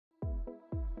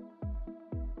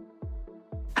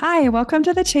Hi, welcome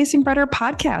to the Chasing Brighter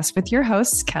podcast with your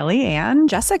hosts, Kelly and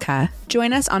Jessica.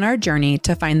 Join us on our journey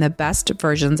to find the best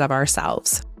versions of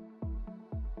ourselves.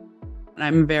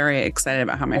 I'm very excited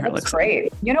about how my hair looks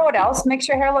great. You know what else makes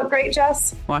your hair look great,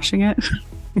 Jess? Washing it.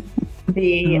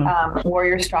 The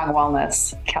Warrior Strong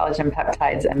Wellness collagen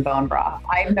peptides and bone broth.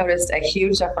 I've noticed a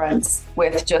huge difference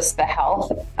with just the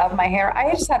health of my hair.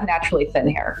 I just have naturally thin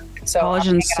hair. So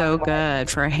collagen's so good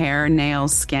for hair,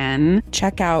 nails, skin.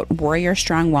 Check out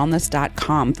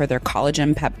warriorstrongwellness.com for their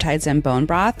collagen peptides and bone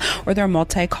broth or their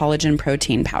multi-collagen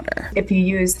protein powder. If you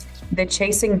use the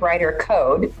Chasing Brighter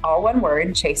code, all one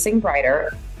word, Chasing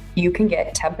Brighter, you can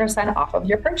get 10% off of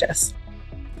your purchase.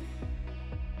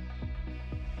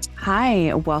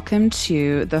 Hi, welcome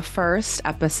to the first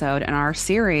episode in our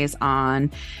series on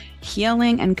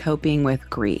healing and coping with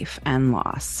grief and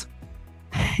loss.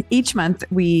 Each month,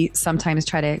 we sometimes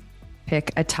try to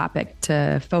pick a topic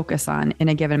to focus on in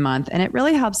a given month. And it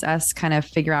really helps us kind of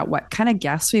figure out what kind of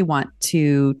guests we want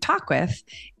to talk with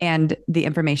and the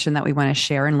information that we want to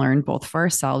share and learn both for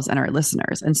ourselves and our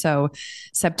listeners. And so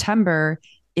September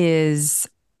is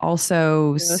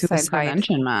also Suicide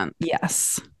Prevention Month.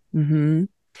 Yes. Mm-hmm.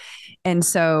 And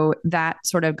so that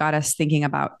sort of got us thinking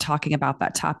about talking about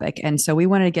that topic. And so we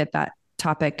wanted to get that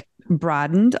topic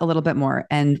broadened a little bit more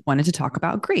and wanted to talk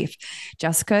about grief.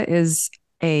 Jessica is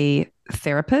a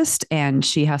therapist and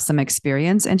she has some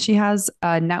experience and she has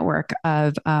a network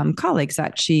of colleagues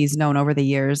that she's known over the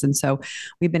years. And so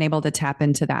we've been able to tap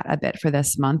into that a bit for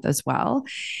this month as well.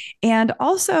 And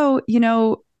also, you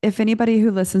know, if anybody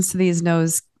who listens to these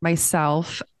knows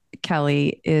myself,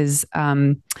 Kelly is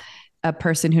a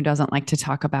person who doesn't like to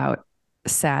talk about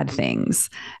sad things.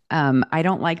 I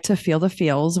don't like to feel the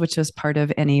feels, which is part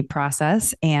of any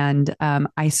process. And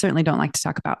I certainly don't like to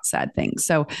talk about sad things.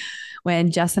 So when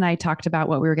Jess and I talked about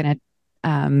what we were going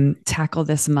to tackle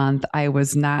this month, I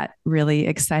was not really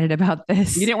excited about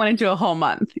this. You didn't want to do a whole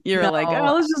month. You were like,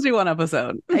 oh, let's just do one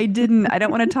episode. I don't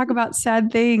want to talk about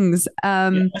sad things.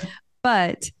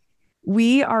 But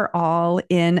we are all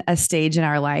in a stage in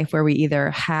our life where we either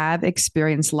have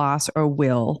experienced loss or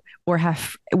will, or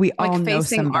we all know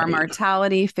facing somebody. Our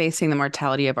mortality, facing the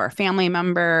mortality of our family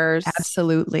members.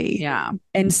 Absolutely. Yeah.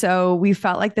 And so we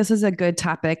felt like this is a good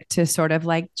topic to sort of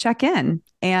like check in.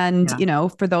 And, you know,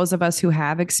 for those of us who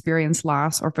have experienced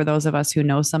loss or for those of us who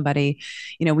know somebody,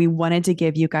 you know, we wanted to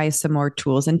give you guys some more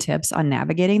tools and tips on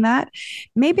navigating that.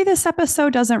 Maybe this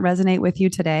episode doesn't resonate with you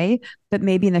today, but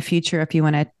maybe in the future, if you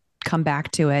want to come back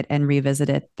to it and revisit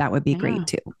it, that would be great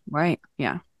too. Right.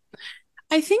 Yeah.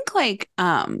 I think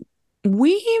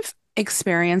we've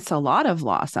experienced a lot of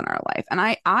loss in our life. And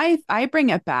I bring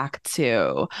it back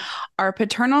to our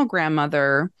paternal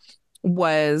grandmother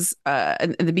was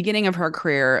at the beginning of her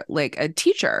career, like a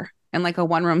teacher in like a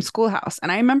one-room schoolhouse.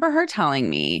 And I remember her telling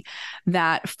me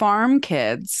that farm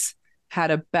kids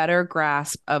had a better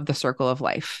grasp of the circle of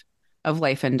life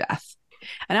and death.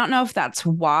 I don't know if that's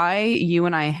why you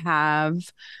and I have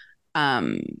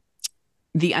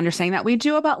the understanding that we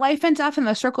do about life and death and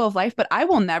the circle of life, but I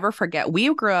will never forget.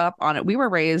 We grew up on it. We were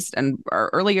raised in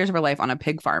our early years of our life on a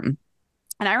pig farm.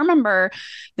 And I remember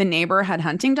the neighbor had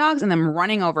hunting dogs and them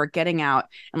running over, getting out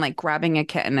and like grabbing a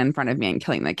kitten in front of me and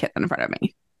killing the kitten in front of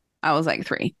me. I was like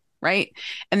 3, right?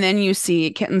 And then you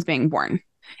see kittens being born.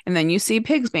 And then you see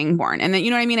pigs being born. And then, you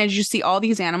know what I mean? As you see all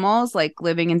these animals like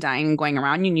living and dying and going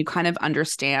around you, and you kind of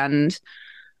understand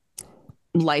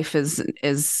life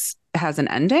has an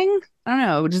ending. I don't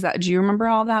know. Do you remember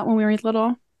all that when we were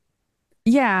little?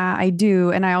 Yeah, I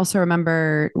do. And I also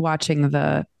remember watching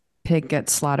the pig get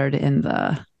slaughtered in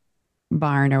the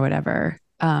barn or whatever.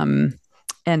 And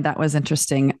that was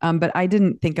interesting. But I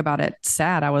didn't think about it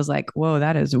sad. I was like, whoa,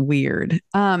 that is weird.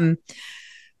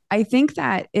 I think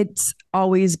that it's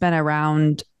always been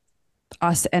around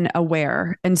us and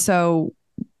aware. And so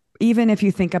even if you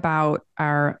think about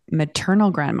our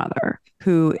maternal grandmother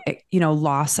who, you know,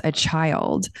 lost a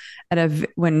child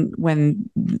when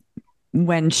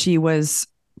she was,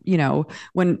 you know,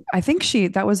 when I think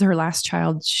that was her last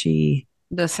child she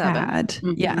had.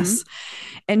 Mm-hmm. Yes.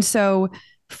 And so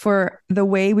for the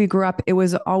way we grew up, it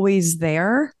was always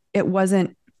there. It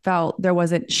wasn't felt, there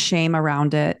wasn't shame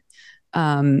around it.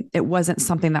 It wasn't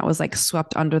something that was like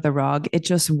swept under the rug. It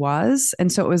just was. And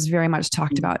so it was very much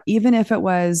talked about, even if it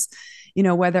was, you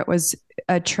know, whether it was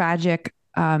a tragic,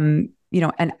 you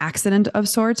know, an accident of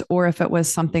sorts, or if it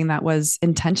was something that was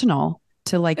intentional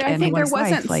to like I think there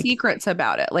wasn't life. secrets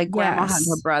about it. Like grandma had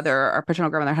her brother, our paternal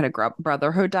grandmother had a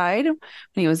brother who died when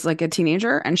he was like a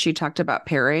teenager, and she talked about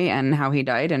Perry and how he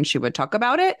died, and she would talk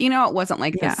about it. You know, it wasn't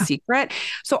like this secret.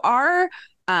 So our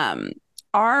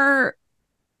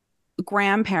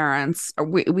grandparents,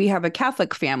 we have a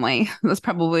Catholic family. That's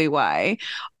probably why,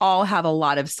 all have a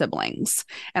lot of siblings.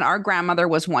 And our grandmother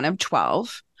was one of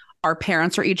 12. Our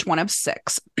parents are each one of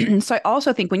 6. So I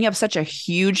also think when you have such a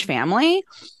huge family,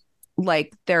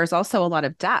 like there's also a lot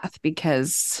of death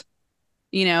because,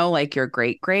 like your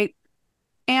great great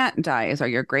aunt dies or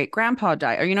your great grandpa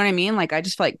died, or you know what I mean? Like I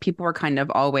just feel like people were kind of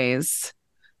always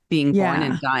being born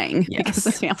and dying because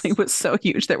the family was so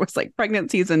huge. There was like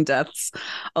pregnancies and deaths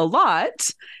a lot.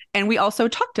 And we also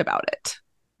talked about it,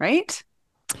 right?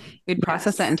 We'd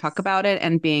process it and talk about it,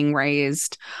 and being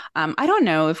raised. I don't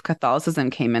know if Catholicism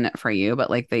came in it for you, but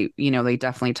like they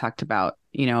definitely talked about,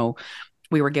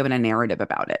 we were given a narrative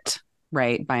about it,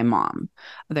 right? By mom.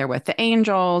 They're with the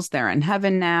angels, they're in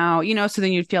heaven now, so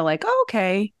then you'd feel like, oh,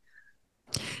 okay.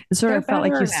 It sort of felt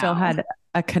like you still had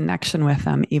a connection with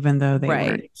them, even though they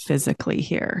were physically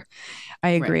here. I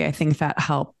agree. I think that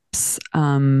helps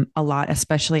a lot,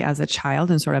 especially as a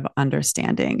child, and sort of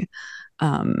understanding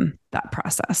that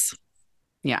process.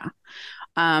 Yeah.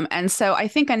 And so I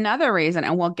think another reason,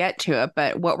 and we'll get to it,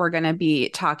 but what we're going to be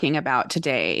talking about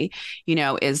today,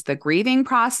 is the grieving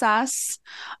process,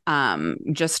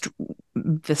 just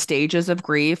the stages of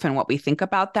grief and what we think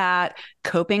about that,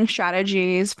 coping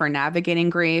strategies for navigating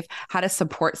grief, how to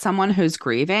support someone who's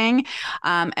grieving.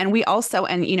 And we also,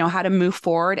 how to move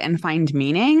forward and find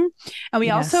meaning. And we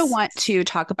also want to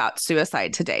talk about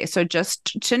suicide today. So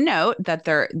just to note that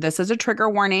this is a trigger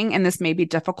warning, and this may be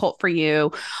difficult for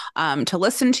you to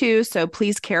listen to. So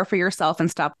please care for yourself and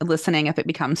stop listening if it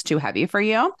becomes too heavy for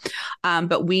you.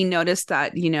 But we noticed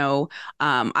that,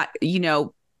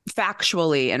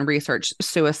 factually and research,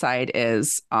 suicide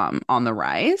is on the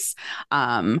rise.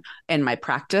 In my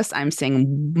practice, I'm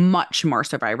seeing much more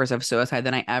survivors of suicide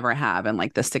than I ever have in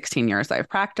like the 16 years I've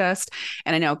practiced.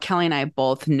 And I know Kelly and I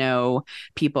both know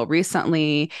people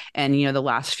recently and, the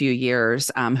last few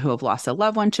years who have lost a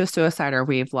loved one to suicide, or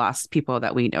we've lost people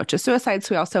that we know to suicide.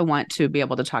 So we also want to be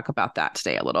able to talk about that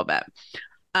today a little bit.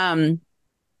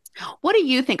 What do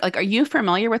you think? Like, are you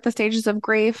familiar with the stages of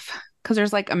grief? Because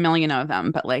there's like a million of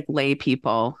them, but like lay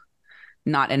people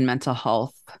not in mental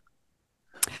health,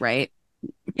 right?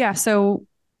 Yeah. So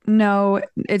no,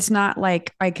 it's not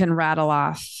like I can rattle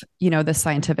off, the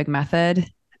scientific method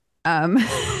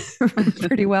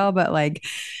pretty well, but like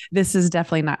this is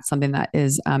definitely not something that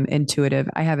is intuitive.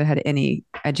 I haven't had any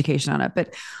education on it,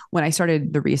 but when I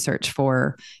started the research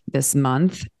for this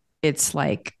month, it's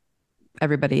like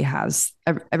everybody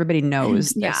knows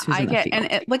this. Yeah, I get,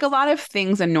 and like a lot of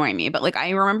things annoy me, but like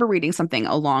I remember reading something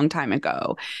a long time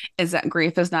ago, is that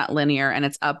grief is not linear and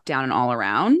it's up, down, and all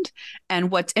around.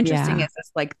 And what's interesting is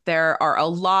like there are a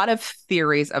lot of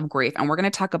theories of grief, and we're going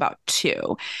to talk about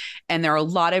 2. And there are a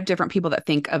lot of different people that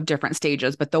think of different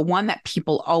stages, but the one that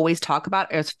people always talk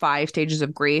about is 5 stages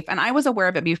of grief. And I was aware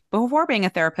of it before being a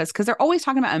therapist because they're always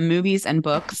talking about it in movies and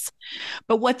books.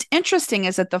 But what's interesting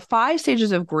is that the 5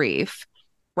 stages of grief,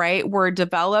 right, were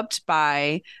developed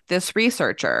by this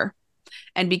researcher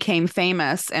and became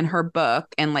famous in her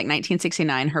book in like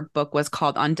 1969. Her book was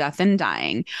called On Death and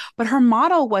Dying, but her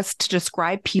model was to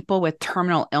describe people with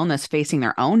terminal illness facing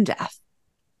their own death,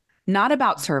 not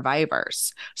about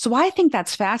survivors. So I think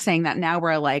that's fascinating that now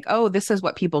we're like, oh, this is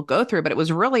what people go through, but it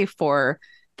was really for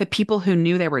the people who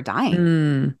knew they were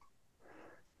dying.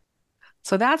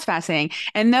 So that's fascinating.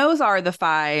 And those are the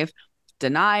 5: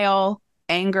 denial,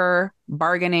 anger,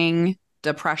 bargaining,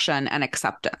 depression, and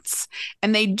acceptance.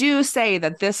 And they do say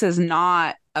that this is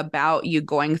not about you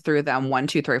going through them 1,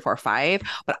 2, 3, 4, 5,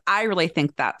 but I really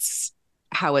think that's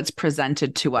how it's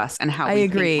presented to us and how I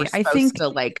agree. I think to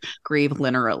like grieve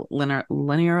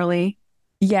linearly.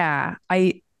 Yeah,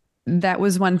 that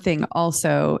was one thing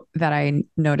also that I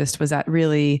noticed was that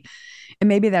really, and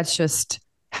maybe that's just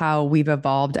how we've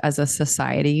evolved as a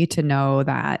society to know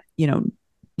that,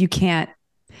 you can't,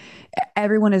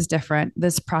 everyone is different.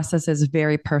 This process is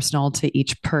very personal to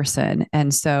each person.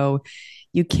 And so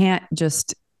you can't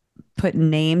just put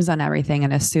names on everything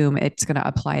and assume it's going to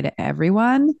apply to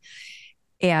everyone.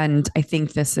 And I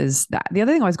think this is that. The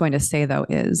other thing I was going to say, though,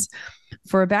 is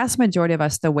for a vast majority of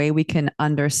us, the way we can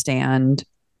understand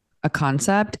a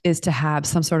concept is to have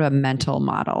some sort of mental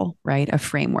model, right? A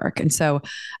framework. And so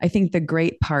I think the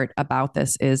great part about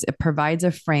this is it provides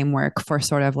a framework for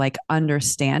sort of like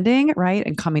understanding, right?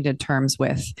 And coming to terms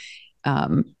with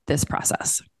this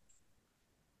process.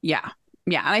 Yeah.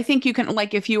 Yeah. And I think you can,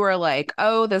 like, if you were like,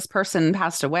 oh, this person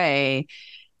passed away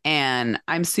and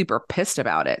I'm super pissed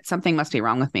about it, something must be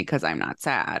wrong with me because I'm not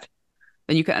sad.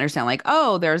 Then you can understand like,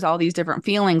 oh, there's all these different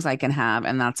feelings I can have,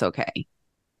 and that's okay.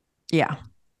 Yeah.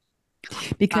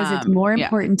 Because it's more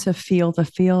important to feel the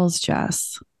feels,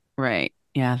 Jess. Right.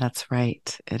 Yeah, that's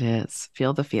right. It is.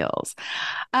 Feel the feels.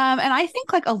 And I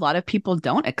think like a lot of people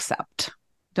don't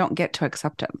get to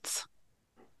acceptance,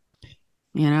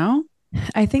 you know?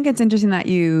 I think it's interesting that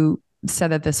you said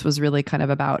that this was really kind of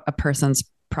about a person's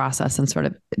process and sort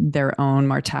of their own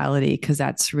mortality, because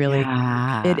that's really,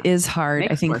 it is hard.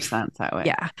 Makes I think more sense that way.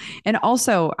 Yeah. And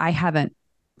also I haven't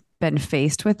been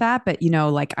faced with that, but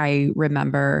like I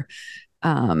remember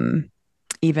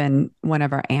even one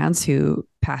of our aunts who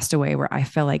passed away, where I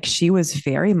feel like she was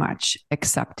very much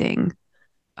accepting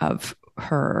of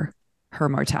her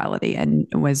mortality and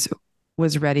was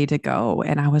ready to go.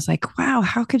 And I was like, wow,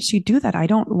 how could she do that? I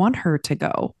don't want her to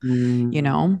go, you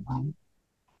know?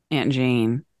 Aunt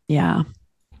Jane. Yeah.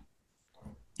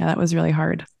 Yeah, that was really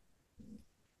hard.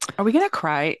 Are we gonna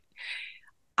cry?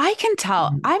 I can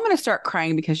tell. I'm gonna start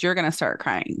crying because you're gonna start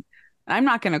crying. I'm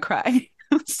not gonna cry.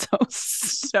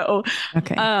 So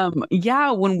Okay.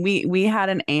 Yeah, when we had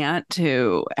an aunt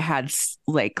who had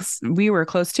like we were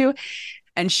close to,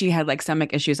 and she had like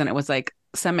stomach issues, and it was like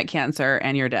stomach cancer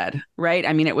and you're dead, right?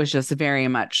 I mean, it was just very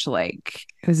much like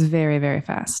It was very, very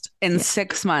fast. in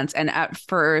 6 months. And at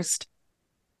first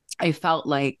I felt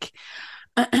like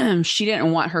she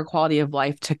didn't want her quality of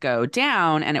life to go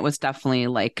down, and it was definitely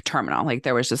like terminal. Like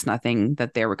there was just nothing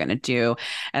that they were going to do.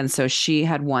 And so she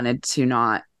had wanted to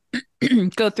not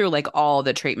go through like all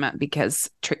the treatment,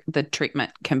 because the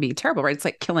treatment can be terrible, right? It's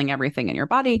like killing everything in your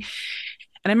body.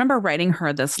 And I remember writing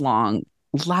her this long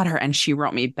letter, and she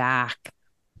wrote me back.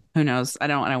 Who knows? I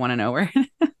want to know where it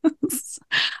is.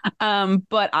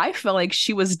 But I feel like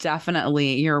she was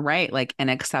definitely, you're right, like an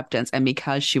acceptance. And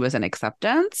because she was an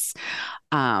acceptance,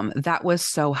 that was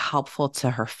so helpful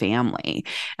to her family.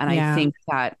 And I think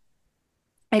that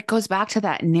it goes back to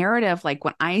that narrative. Like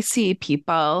when I see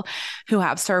people who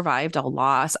have survived a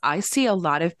loss, I see a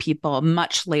lot of people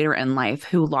much later in life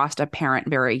who lost a parent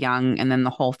very young, and then the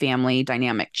whole family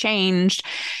dynamic changed.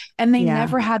 And they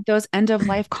never had those end of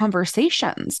life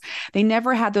conversations. They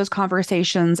never had those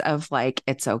conversations of like,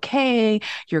 it's okay,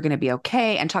 you're going to be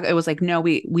okay. And talk. It was like, no,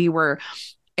 we were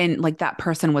in, like, that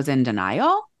person was in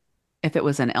denial if it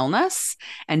was an illness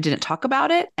and didn't talk about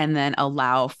it and then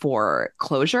allow for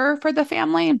closure for the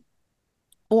family.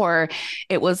 Or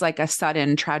it was like a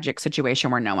sudden tragic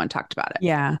situation where no one talked about it.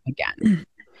 Yeah. Again.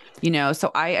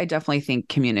 So I definitely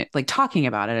think like talking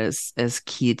about it is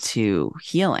key to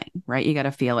healing, right? You got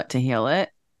to feel it to heal it.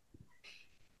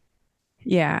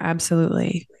 Yeah,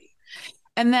 absolutely.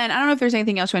 And then I don't know if there's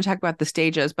anything else you want to talk about the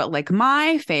stages, but like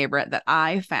my favorite that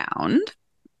I found,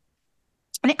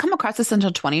 I didn't come across this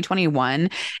until 2021,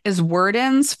 is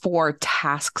word-ins for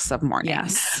tasks of mourning.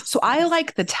 Yes. So I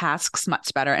like the tasks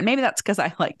much better. And maybe that's because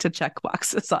I like to check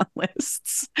boxes on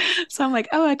lists. So I'm like,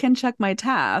 oh, I can check my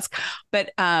task. But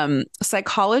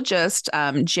psychologist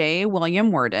J.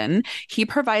 William Worden, he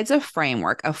provides a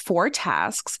framework of 4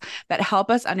 tasks that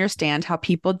help us understand how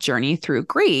people journey through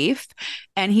grief.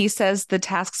 And he says the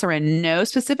tasks are in no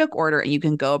specific order, and you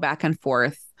can go back and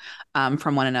forth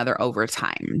from one another over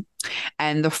time.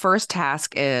 And the first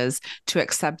task is to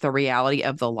accept the reality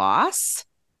of the loss.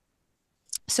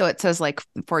 So it says, like,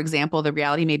 for example, the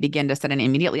reality may begin to set in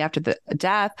immediately after the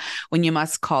death, when you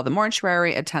must call the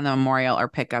mortuary, attend the memorial, or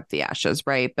pick up the ashes,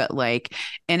 right? But like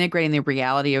integrating the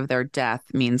reality of their death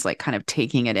means like kind of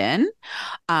taking it in.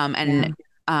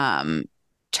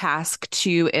 Task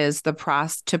 2 is to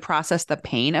process the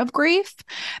pain of grief,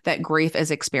 that grief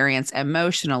is experienced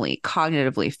emotionally,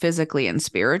 cognitively, physically, and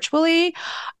spiritually.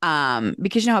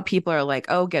 Because how people are like,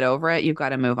 oh, get over it, you've got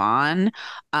to move on.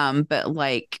 But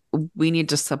like, we need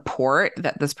to support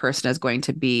that this person is going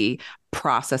to be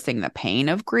processing the pain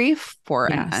of grief for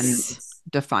an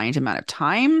undefined amount of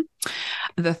time.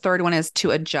 The third one is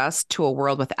to adjust to a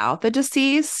world without the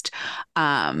deceased.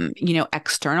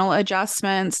 External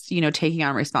adjustments, taking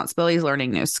on responsibilities,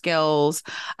 learning new skills,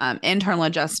 internal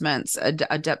adjustments,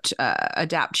 adapt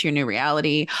to your new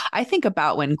reality. I think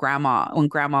about when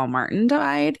Grandma Martin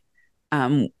died,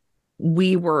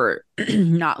 we were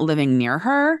not living near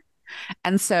her.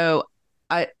 And so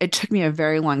it took me a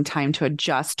very long time to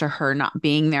adjust to her not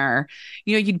being there.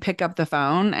 You'd pick up the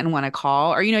phone and want to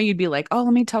call, or, you'd be like, oh,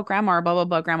 let me tell grandma, or blah,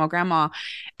 blah, blah, grandma.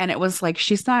 And it was like,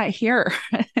 she's not here.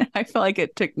 I feel like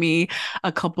it took me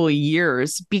a couple of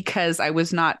years because I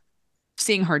was not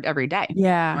seeing her every day.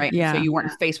 Yeah. Right. Yeah. So you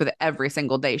weren't faced with it every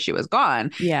single day she was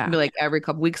gone. Yeah. It'd be like every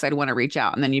couple of weeks I'd want to reach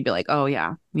out, and then you'd be like, oh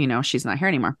yeah, she's not here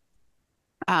anymore.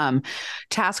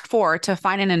 Task 4, to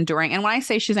find an enduring. And when I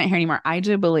say she's not here anymore, I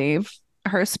do believe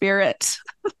her spirit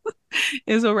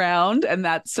is around. And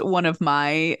that's one of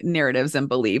my narratives and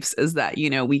beliefs, is that,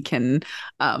 we can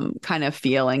kind of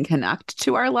feel and connect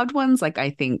to our loved ones. Like, I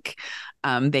think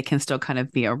they can still kind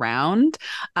of be around.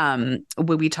 When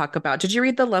we talk about, did you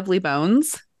read The Lovely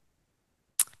Bones?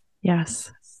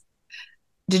 Yes.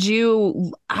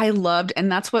 I loved, and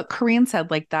that's what Corinne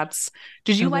said. Like,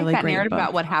 did you like really that great narrative book.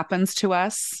 about what happens to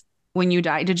us when you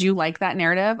die? Did you like that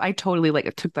narrative? I totally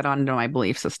took that on into my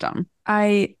belief system.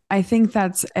 I think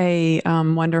that's a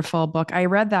wonderful book. I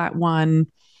read that one.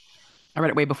 I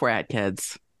read it way before I had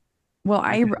kids. Well,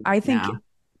 I think,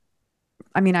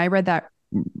 I mean, I read that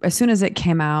as soon as it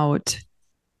came out,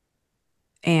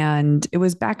 and it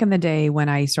was back in the day when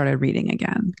I started reading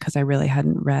again, because I really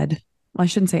hadn't read. Well, I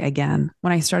shouldn't say again,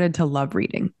 when I started to love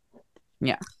reading.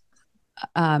 Yeah.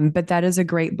 But that is a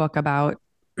great book about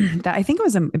that. I think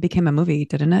it became a movie,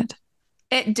 didn't it?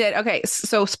 It did. Okay.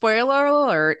 So, spoiler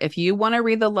alert, if you want to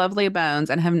read The Lovely Bones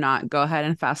and have not, go ahead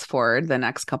and fast forward the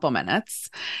next couple minutes.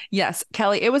 Yes,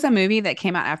 Kelly, it was a movie that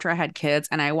came out after I had kids,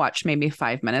 and I watched maybe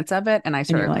 5 minutes of it and I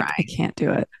started crying. I can't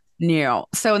do it. No.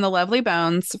 So, in The Lovely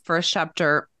Bones, first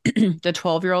chapter, the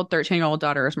 12-year-old, 13-year-old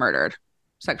daughter is murdered,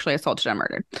 sexually assaulted and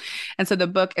murdered. And so the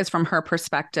book is from her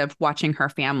perspective, watching her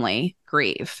family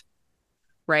grieve.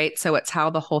 Right. So it's how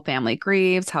the whole family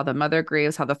grieves, how the mother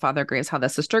grieves, how the father grieves, how the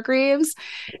sister grieves.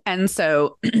 And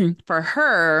so for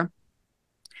her,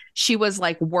 she was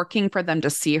like working for them to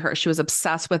see her. She was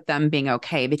obsessed with them being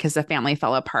okay because the family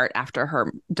fell apart after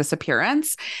her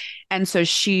disappearance. And so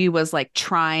she was like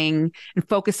trying and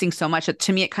focusing so much that,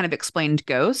 to me, it kind of explained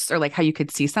ghosts, or like how you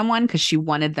could see someone, because she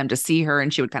wanted them to see her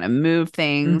and she would kind of move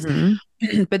things.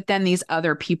 Mm-hmm. But then these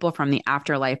other people from the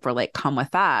afterlife were like, come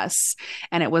with us.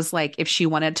 And it was like, if she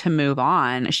wanted to move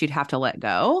on, she'd have to let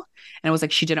go. And it was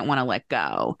like, she didn't want to let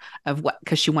go of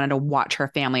because she wanted to watch her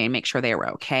family and make sure they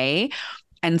were okay.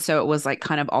 And so it was like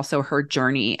kind of also her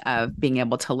journey of being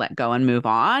able to let go and move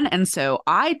on. And so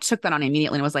I took that on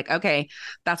immediately and was like, okay,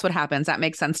 that's what happens. That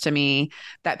makes sense to me,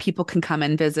 that people can come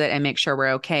and visit and make sure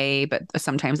we're okay. But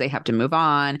sometimes they have to move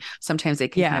on. Sometimes they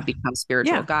can kind of become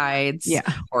spiritual guides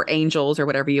or angels or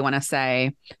whatever you want to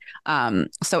say.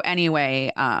 So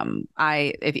anyway,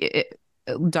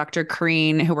 Dr.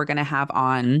 Corinne, who we're going to have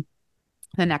on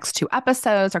the next 2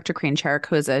 episodes, Dr. Corinne Cherrick,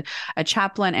 who is a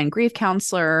chaplain and grief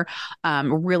counselor,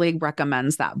 really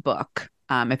recommends that book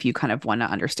if you kind of want to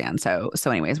understand. So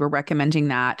anyways, we're recommending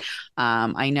that.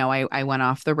 I know I went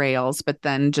off the rails, but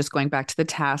then just going back to the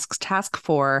tasks, task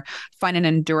 4, find an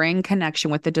enduring connection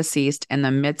with the deceased in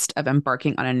the midst of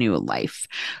embarking on a new life.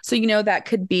 So, that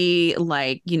could be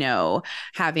like,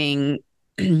 having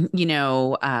what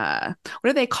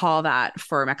do they call that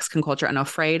for Mexican culture? An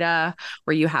ofrenda,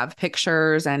 where you have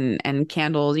pictures and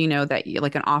candles, that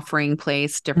like an offering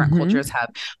place. Different cultures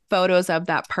have photos of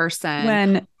that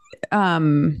person.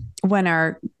 When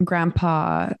our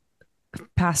grandpa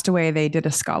passed away, they did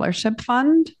a scholarship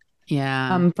fund.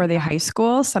 For the high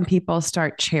school. Some people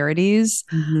start charities,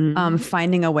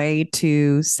 finding a way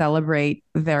to celebrate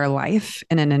their life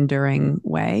in an enduring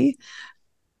way.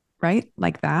 Right?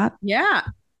 Like that. Yeah.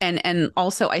 And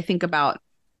also I think about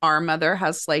our mother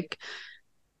has like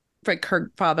her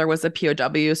father was a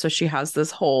POW. So she has this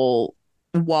whole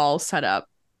wall set up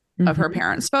of her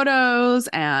parents' photos.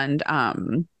 And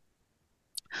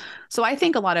so I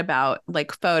think a lot about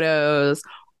like photos,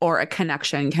 or a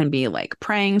connection can be like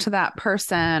praying to that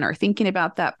person or thinking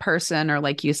about that person, or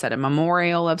like you said, a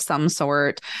memorial of some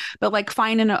sort, but like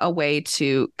finding a way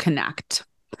to connect.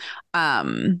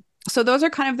 So those are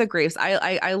kind of the griefs.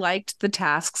 I liked the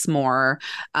tasks more.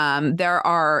 There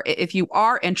are, if you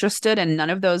are interested and none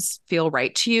of those feel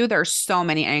right to you, there's so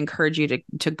many. I encourage you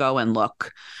to go and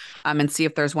look and see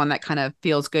if there's one that kind of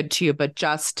feels good to you. But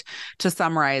just to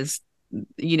summarize,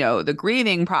 the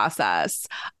grieving process,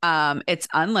 it's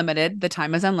unlimited. The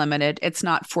time is unlimited. It's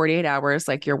not 48 hours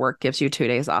like your work gives you 2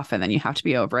 days off and then you have to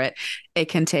be over it. It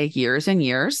can take years and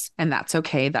years, and that's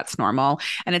okay. That's normal.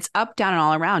 And it's up, down, and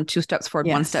all around, 2 steps forward,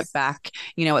 1 step back.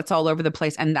 It's all over the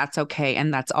place, and that's okay.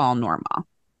 And that's all normal.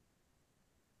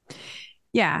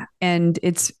 Yeah. And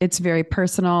it's very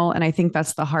personal. And I think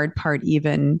that's the hard part,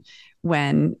 even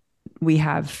when we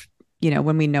have,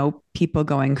 when we know people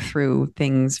going through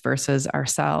things versus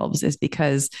ourselves, is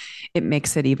because it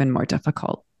makes it even more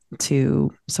difficult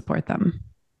to support them,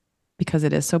 because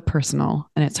it is so personal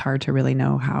and it's hard to really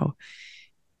know how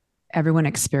everyone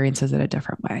experiences it a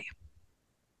different way.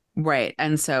 Right.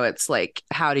 And so it's like,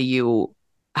 how do you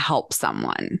help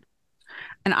someone?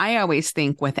 And I always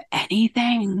think with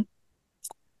anything,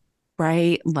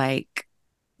 right? Like,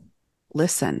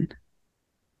 listen,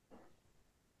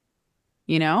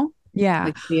 Yeah.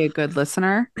 Like, be a good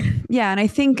listener. Yeah. And I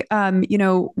think,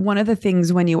 one of the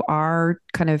things when you are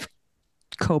kind of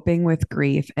coping with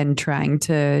grief and trying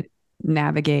to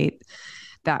navigate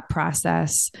that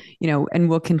process, and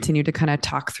we'll continue to kind of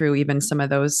talk through even some of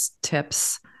those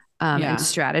tips and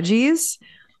strategies,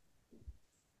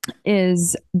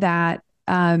 is that,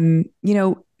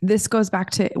 this goes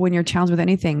back to when you're challenged with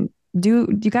anything, you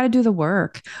got to do the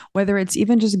work, whether it's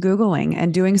even just Googling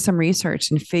and doing some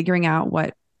research and figuring out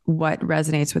what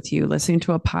resonates with you, listening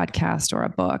to a podcast or a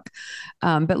book.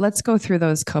 But let's go through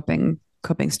those coping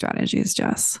strategies,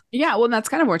 Jess. Yeah. Well, that's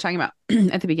kind of what we're talking about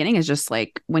at the beginning, is just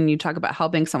like when you talk about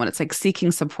helping someone, it's like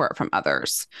seeking support from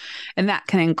others. And that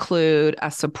can include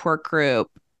a support group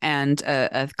and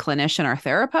a clinician or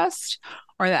therapist,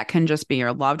 or that can just be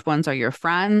your loved ones or your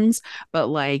friends. But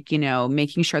like,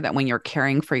 making sure that when you're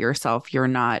caring for yourself, you're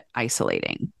not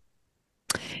isolating.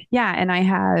 Yeah. And I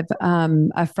have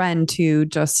a friend who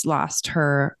just lost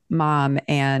her mom,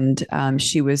 and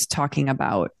she was talking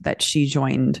about that she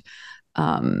joined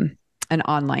an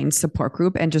online support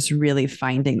group and just really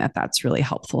finding that that's really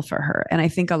helpful for her. And I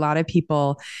think a lot of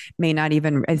people may not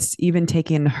it's even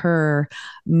taken her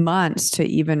months to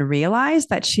even realize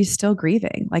that she's still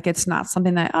grieving. Like it's not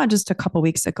something that, just a couple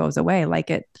weeks it goes away,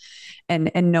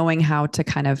 and knowing how to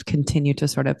kind of continue to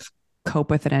sort of cope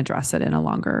with it and address it in a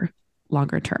longer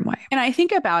term way. And I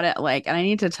think about it and I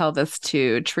need to tell this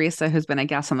to Teresa, who's been a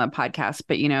guest on the podcast,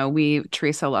 but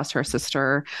Teresa lost her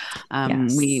sister.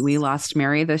 Yes. We lost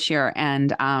Mary this year.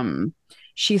 And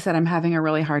she said, I'm having a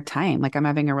really hard time. Like I'm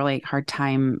having a really hard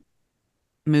time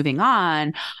moving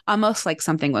on, almost like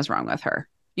something was wrong with her.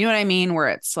 You know what I mean? Where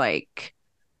it's like,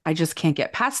 I just can't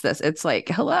get past this. It's like,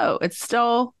 hello, it's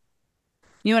still,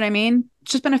 you know what I mean?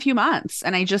 It's just been a few months.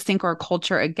 And I just think our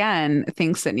culture, again,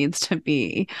 thinks it needs to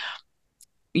be,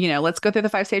 let's go through the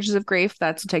 5 stages of grief.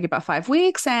 That's take about 5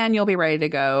 weeks and you'll be ready to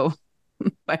go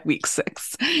by week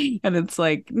 6. And it's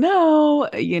like, no,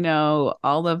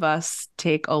 all of us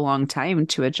take a long time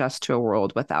to adjust to a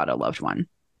world without a loved one.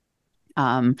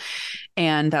 And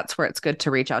that's where it's good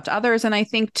to reach out to others. And I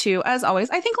think too, as always,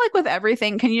 I think like with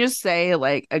everything, can you just say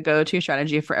like a go-to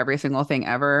strategy for every single thing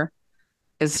ever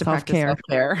is to practice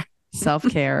self-care?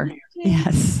 Self-care.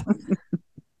 Yes.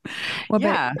 Well,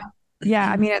 yeah.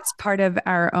 Yeah, I mean, it's part of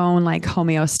our own like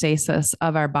homeostasis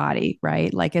of our body,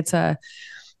 right? Like it's a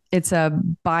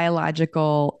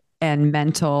biological and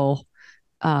mental,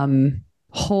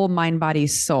 whole mind, body,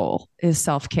 soul is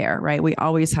self-care, right? We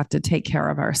always have to take care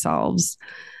of ourselves,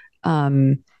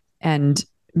 and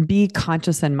be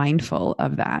conscious and mindful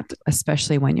of that,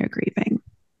 especially when you're grieving.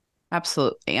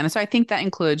 Absolutely. And so I think that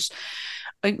includes,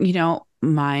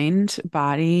 mind,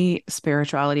 body,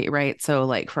 spirituality, right? So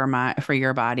like for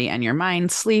your body and your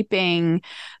mind, sleeping,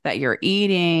 that you're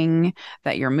eating,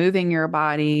 that you're moving your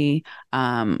body,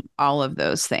 all of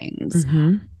those things.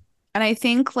 Mm-hmm. And I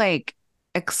think like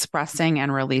expressing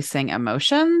and releasing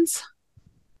emotions.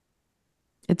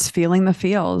 It's feeling the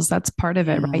feels. That's part of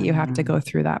it, right? You have to go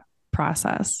through that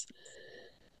process.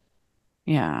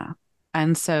 Yeah.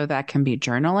 And so that can be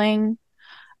journaling.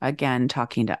 Again,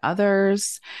 talking to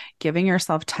others, giving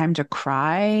yourself time to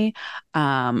cry.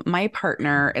 My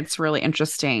partner, it's really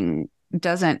interesting,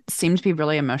 doesn't seem to be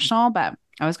really emotional, but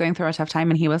I was going through a tough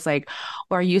time and he was like,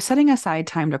 well, are you setting aside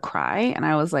time to cry? And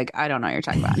I was like, I don't know what you're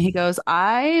talking about. And he goes,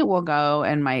 I will go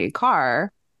in my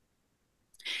car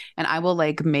and I will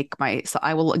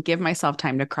I will give myself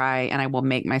time to cry and I will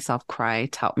make myself cry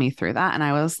to help me through that. And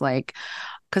I was like,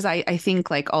 because I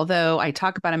think like, although I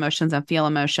talk about emotions and feel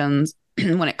emotions,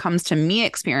 when it comes to me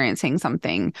experiencing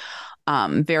something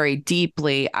very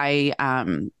deeply, I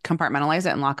compartmentalize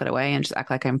it and lock it away and just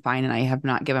act like I'm fine. And I have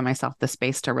not given myself the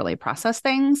space to really process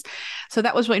things. So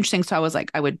that was really interesting. So I was like,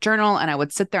 I would journal and I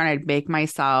would sit there and I'd make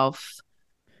myself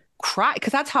cry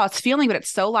because that's how it's feeling, but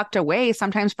it's so locked away.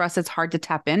 Sometimes for us, it's hard to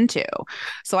tap into.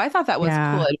 So I thought that was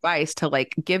cool advice to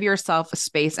like give yourself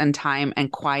space and time and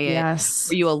quiet. Yes.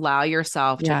 Where you allow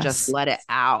yourself to just let it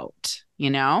out,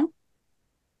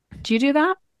 Do you do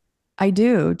that? I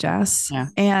do, Jess. Yeah.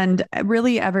 And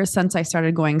really ever since I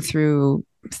started going through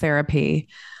therapy,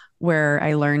 where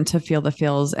I learned to feel the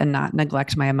feels and not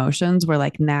neglect my emotions, where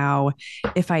like now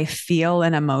if I feel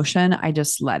an emotion, I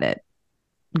just let it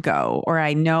go, or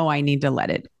I know I need to let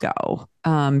it go,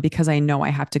 because I know I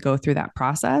have to go through that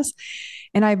process.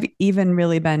 And I've even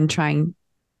really been trying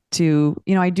to,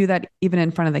 I do that even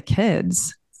in front of the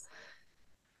kids.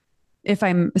 If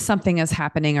something is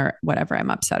happening or whatever,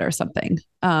 I'm upset or something,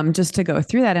 just to go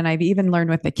through that. And I've even learned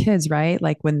with the kids, right?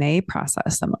 Like when they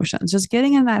process emotions, just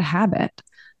getting in that habit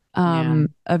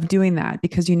of doing that,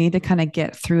 because you need to kind of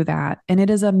get through that. And it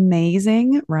is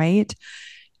amazing, right?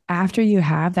 After you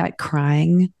have that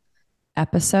crying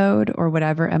episode or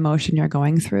whatever emotion you're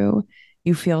going through,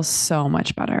 you feel so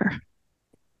much better.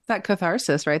 that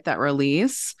catharsis, right? That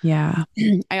release. Yeah.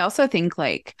 I also think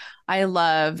like I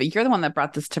love you're the one that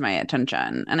brought this to my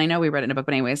attention. And I know we read it in a book,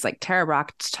 but anyways, like Tara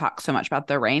Brach talks so much about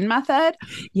the RAIN method.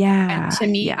 And Yeah. to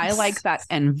me, Yes. I like that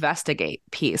investigate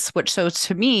piece, which so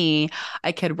to me,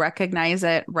 I could recognize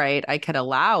it, right? I could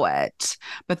allow it,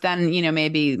 but then,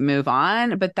 maybe move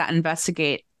on. But that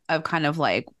investigate of kind of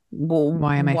like, well,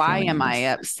 Why am I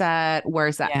this? upset?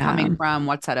 Where's that Yeah. coming from?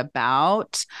 What's that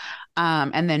about?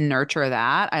 And then nurture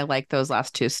that. I like those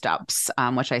last two steps,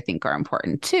 which I think are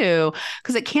important too,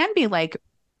 because it can be like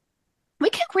we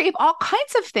can grieve all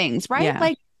kinds of things, right? Yeah.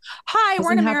 Like, hi,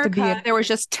 we're in Doesn't have to be America. There was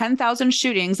just 10,000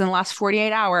 shootings in the last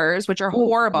 48 hours, which are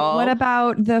horrible. What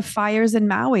about the fires in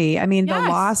Maui? I mean, the Yes,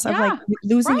 loss of like yeah,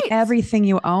 losing right. everything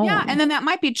you own. Yeah. And then that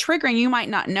might be triggering. You might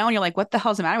not know. And you're like, what the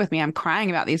hell's the matter with me? I'm crying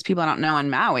about these people I don't know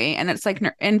in Maui. And it's like,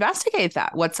 investigate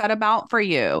that. What's that about for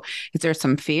you? Is there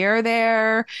some fear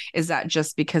there? Is that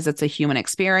just because it's a human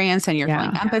experience and you're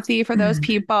feeling empathy for those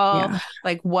people? Yeah.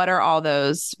 Like, what are all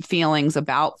those feelings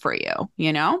about for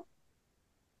you?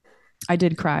 I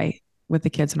did cry with the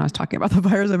kids when I was talking about the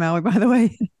fires in Maui, by the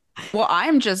way. Well,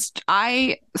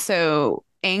 so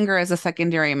anger is a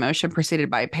secondary emotion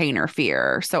preceded by pain or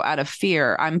fear. So out of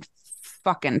fear, I'm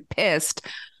fucking pissed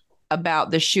about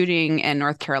the shooting in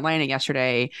North Carolina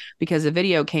yesterday because a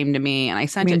video came to me and I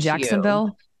sent it to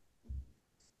Jacksonville?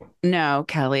 No,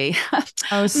 Kelly.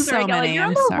 Oh, so many. You're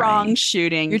on the wrong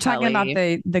shooting. You're talking about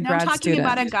the grad I'm talking student.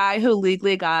 about a guy who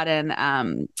legally got an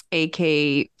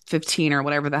AK-15 or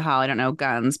whatever the hell, I don't know,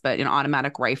 guns, but an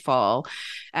automatic rifle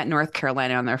at North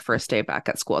Carolina on their first day back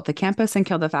at school at the campus and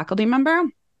killed a faculty member.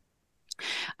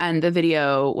 And the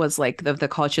video was like the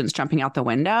college students jumping out the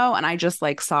window. And I just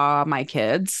like saw my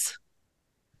kids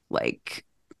like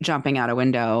jumping out a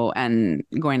window and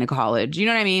going to college. You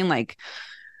know what I mean? Like,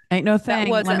 ain't no thing.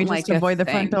 Let me like just avoid the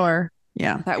front door.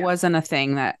 Yeah. That wasn't a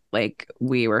thing that like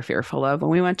we were fearful of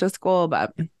when we went to school,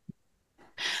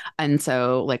 and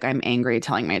so like I'm angry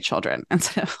telling my children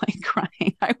instead of like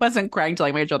crying. I wasn't crying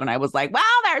telling my children. I was like, well,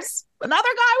 there's another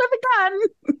guy with a gun.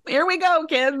 Here we go,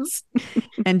 kids.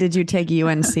 And did you take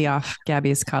UNC off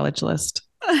Gabby's college list?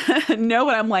 No,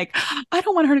 but I'm like, I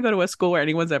don't want her to go to a school where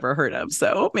anyone's ever heard of.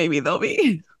 So maybe they'll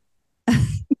be.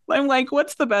 I'm like,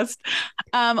 what's the best?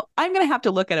 I'm going to have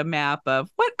to look at a map of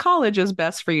what college is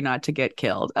best for you not to get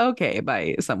killed. Okay,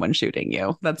 by someone shooting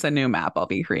you. That's a new map I'll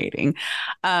be creating.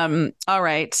 All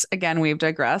right. Again, we've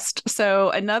digressed.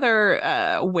 So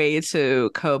another way to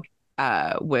cope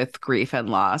with grief and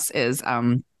loss is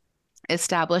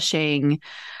establishing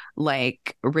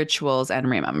like rituals and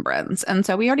remembrance. And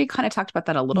so we already kind of talked about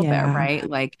that a little bit, right?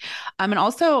 Like, and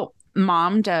also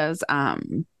mom does, our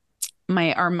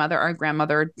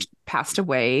grandmother passed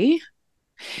away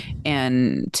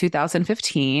in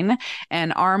 2015,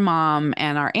 and our mom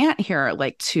and our aunt here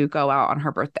like to go out on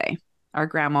her birthday. Our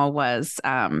grandma was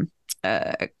a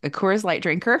Coors Light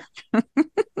drinker.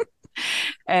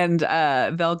 And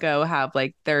they'll go have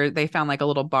like they found like a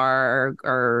little bar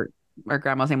or our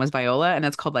grandma's name was Viola, and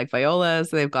it's called like Viola.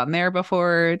 So they've gone there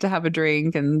before to have a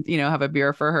drink and, have a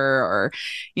beer for her, or,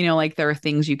 like there are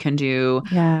things you can do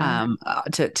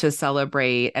to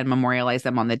celebrate and memorialize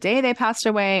them on the day they passed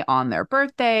away, on their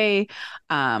birthday.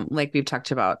 Like we've talked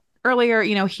about earlier,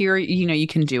 here, you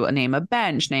can name a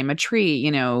bench, name a tree,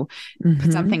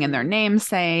 put something in their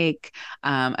namesake,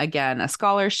 again, a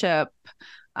scholarship,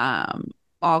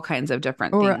 all kinds of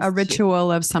different or things. Or a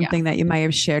ritual of something that you might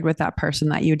have shared with that person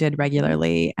that you did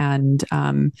regularly. And,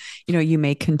 you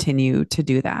may continue to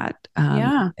do that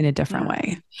in a different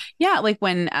way. Yeah. Like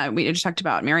when we just talked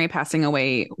about Mary passing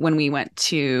away, when we went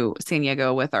to San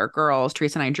Diego with our girls,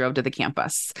 Teresa and I drove to the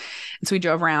campus. And so we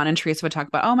drove around and Teresa would talk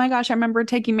about, oh my gosh, I remember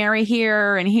taking Mary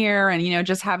here and here. And,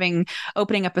 just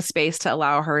opening up a space to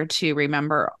allow her to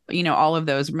remember, all of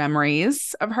those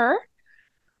memories of her,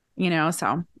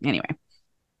 so anyway.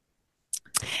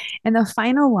 And the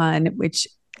final one, which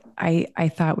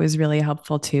I thought was really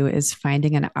helpful too, is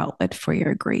finding an outlet for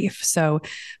your grief. So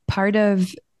part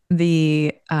of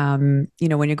the, when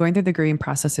you're going through the grieving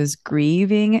process is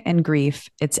grieving and grief,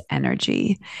 it's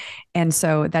energy. And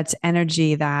so that's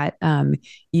energy that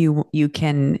you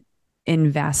can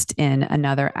invest in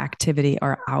another activity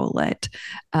or outlet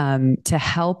to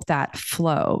help that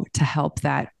flow, to help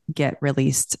that get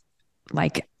released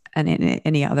like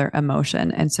any other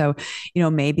emotion. And so,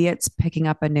 maybe it's picking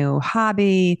up a new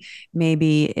hobby.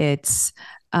 Maybe it's,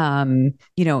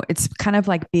 it's kind of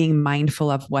like being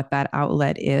mindful of what that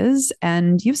outlet is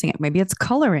and using it. Maybe it's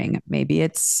coloring. Maybe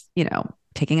it's,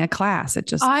 taking a class. It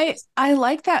just, I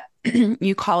like that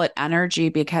you call it energy,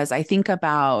 because I think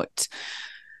about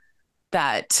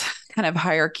that kind of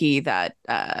hierarchy that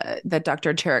that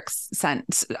Dr. Turek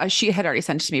sent. She had already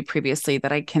sent to me previously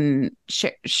that I can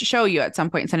show you at some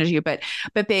point and send it to you. But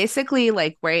basically,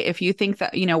 like, right, if you think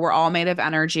that, you know, we're all made of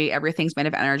energy, everything's made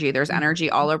of energy. There's energy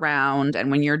all around,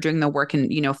 and when you're doing the work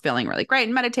and, you know, feeling really great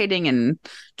and meditating and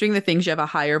doing the things, you have a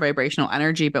higher vibrational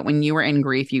energy. But when you are in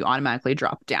grief, you automatically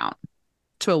drop down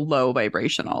to a low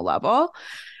vibrational level.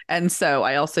 And so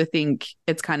I also think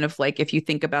it's kind of like, if you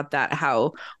think about that,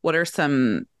 what are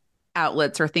some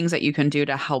outlets or things that you can do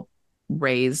to help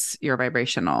raise your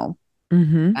vibrational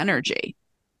energy?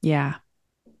 Yeah.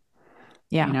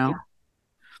 Yeah. You know?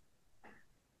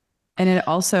 And it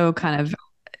also kind of,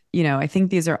 you know, I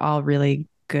think these are all really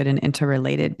good and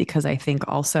interrelated, because I think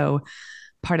also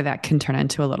part of that can turn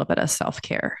into a little bit of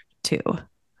self-care too.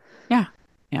 Yeah.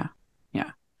 Yeah.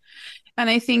 Yeah. And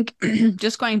I think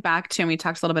just going back to, and we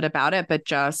talked a little bit about it, but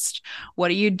just what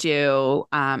do you do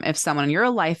if someone in your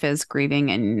life is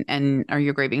grieving and or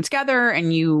you're grieving together,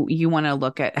 and you want to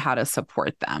look at how to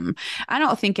support them? I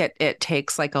don't think it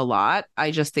takes like a lot.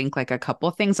 I just think like a couple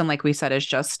of things. And like we said, is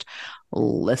just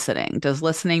listening. Does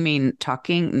listening mean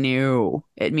talking? No,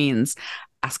 it means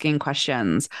asking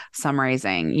questions,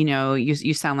 summarizing. You know,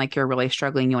 you sound like you're really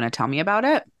struggling. You want to tell me about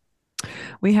it?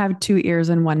 We have 2 ears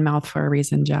and 1 mouth for a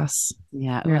reason, Jess.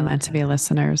 Yeah. We're meant to be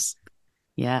listeners.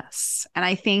 Yes. And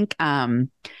I think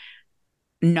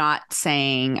not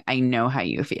saying, I know how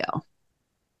you feel.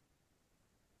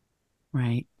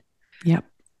 Right. Yep.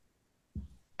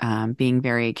 Being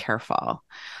very careful.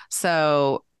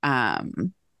 So,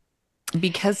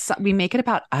 because we make it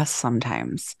about us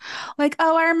sometimes. Like,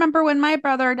 oh, I remember when my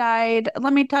brother died.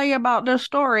 Let me tell you about this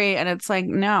story. And it's like,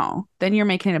 no, then you're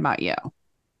making it about you.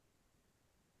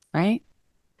 Right?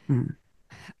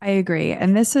 I agree.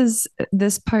 And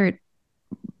this part,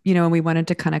 you know, we wanted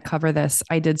to kind of cover this.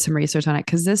 I did some research on it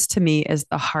because this to me is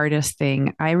the hardest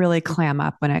thing. I really clam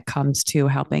up when it comes to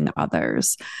helping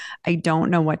others. I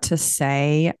don't know what to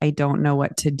say. I don't know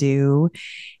what to do.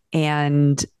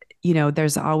 And, you know,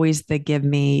 there's always the give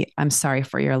me, I'm sorry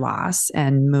for your loss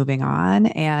and moving on.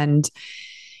 And,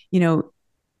 you know,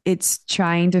 it's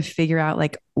trying to figure out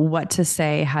like what to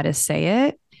say, how to say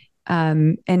it.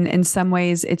 And in some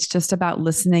ways, it's just about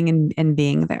listening and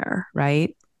being there,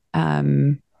 right?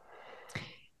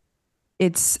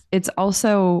 It's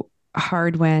also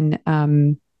hard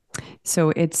when,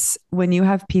 so it's when you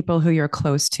have people who you're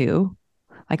close to,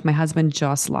 like my husband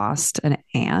just lost an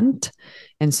aunt,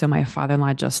 and so my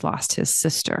father-in-law just lost his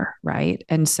sister, right?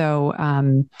 And so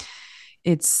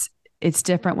it's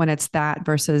different when it's that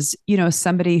versus, you know,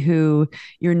 somebody who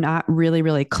you're not really,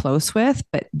 really close with,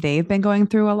 but they've been going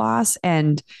through a loss,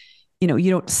 and, you know,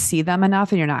 you don't see them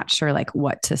enough and you're not sure like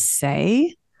what to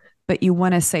say, but you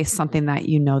want to say something that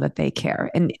you know that they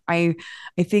care. And I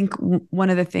think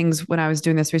one of the things when I was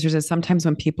doing this research is sometimes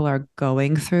when people are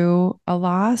going through a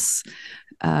loss,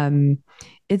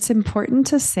 it's important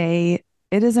to say,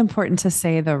 it is important to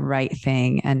say the right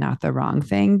thing and not the wrong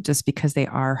thing, just because they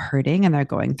are hurting and they're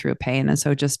going through pain. And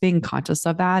so just being conscious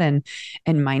of that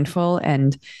and mindful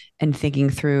and thinking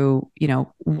through, you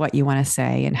know, what you want to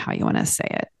say and how you want to say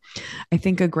it. I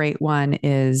think a great one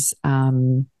is,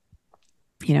 you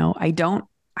know, I don't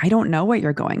know what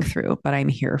you're going through, but I'm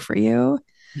here for you.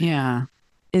 Yeah.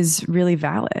 Is really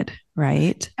valid.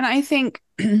 Right. And I think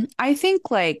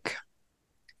like,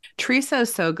 Teresa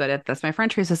is so good at this. My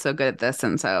friend Teresa is so good at this.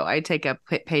 And so I take a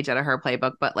page out of her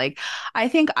playbook. But like, I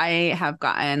think I have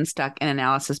gotten stuck in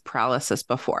analysis paralysis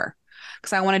before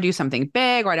because I want to do something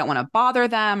big, or I don't want to bother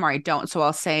them, or I don't. So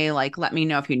I'll say like, let me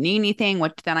know if you need anything,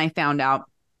 which then I found out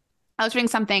I was doing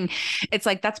something. It's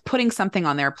like, that's putting something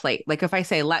on their plate. Like if I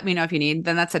say, let me know if you need,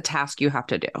 then that's a task you have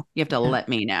to do. You have to let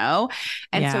me know.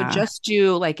 And so just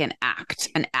do like an act.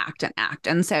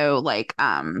 And so like,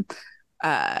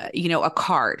 you know, a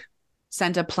card,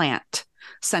 send a plant,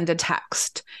 send a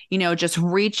text, you know, just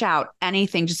reach out,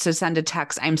 anything, just to send a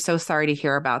text. I'm so sorry to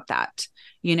hear about that.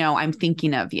 You know, I'm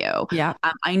thinking of you. Yeah.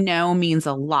 I know means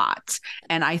a lot.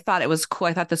 And I thought it was cool.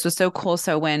 I thought this was so cool.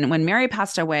 So when Mary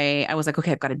passed away, I was like,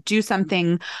 okay, I've got to do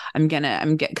something.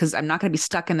 Because I'm not going to be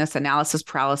stuck in this analysis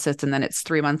paralysis. And then it's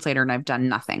 3 months later and I've done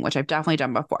nothing, which I've definitely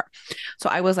done before. So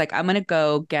I was like, I'm going to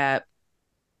go get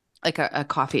like a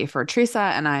coffee for Teresa.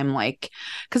 And I'm like,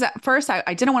 because at first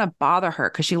I didn't want to bother her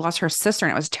because she lost her sister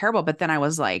and it was terrible. But then I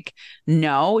was like,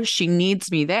 no, she needs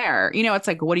me there. You know, it's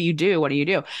like, what do you do? What do you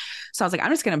do? So I was like,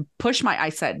 I'm just going to push I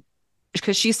said,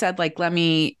 because she said like,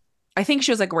 I think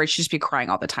she was like worried she'd just be crying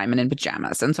all the time and in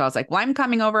pajamas. And so I was like, well, I'm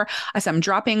coming over. I said, I'm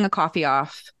dropping a coffee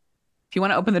off if you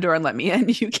want to open the door and let me in,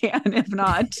 you can. If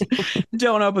not,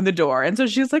 don't open the door. And so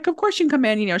she's like, of course you can come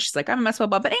in. You know, she's like, I'm a mess, blah,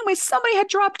 blah. But anyway, somebody had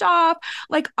dropped off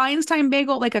like Einstein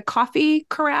bagel, like a coffee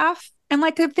carafe and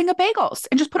like a thing of bagels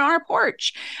and just put it on our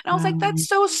porch. And I was like, that's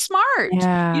so smart.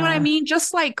 Yeah. You know what I mean?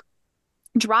 Just like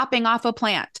dropping off a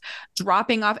plant,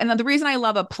 dropping off. And then the reason I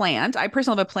love a plant, I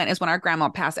personally love a plant, is when our grandma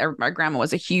passed. My grandma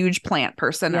was a huge plant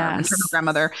person, our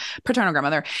paternal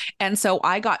grandmother. And so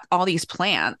I got all these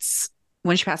plants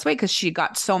when she passed away because she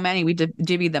got so many. We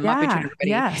divvied them up between everybody.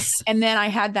 Yes. And then I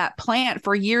had that plant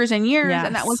for years and years. Yes.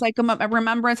 And that was like a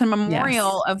remembrance and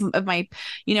memorial of my,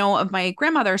 you know, of my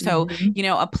grandmother. So, you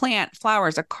know, a plant,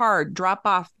 flowers, a card, drop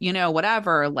off, you know,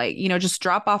 whatever, like, you know, just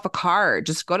drop off a card,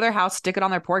 just go to their house, stick it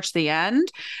on their porch, the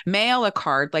end, mail a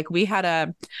card. Like we had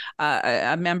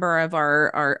a member of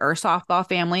our softball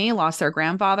family lost their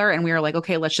grandfather. And we were like,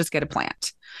 okay, let's just get a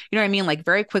plant. You know what I mean? Like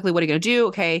very quickly, what are you going to do?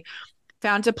 Okay.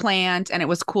 Found a plant, and it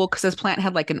was cool because this plant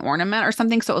had like an ornament or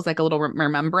something. So it was like a little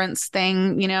remembrance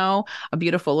thing, you know, a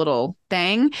beautiful little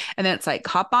thing. And then it's like,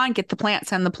 hop on, get the plant,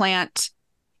 send the plant.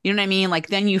 You know what I mean? Like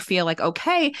then you feel like,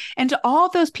 okay. And to all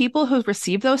those people who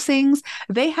received those things,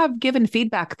 they have given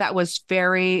feedback that was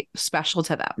very special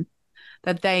to them.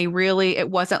 That they really, it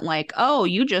wasn't like, oh,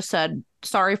 you just said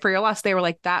sorry for your loss. They were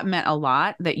like, that meant a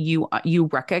lot, that you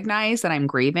recognize that I'm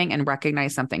grieving and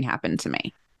recognize something happened to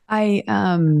me.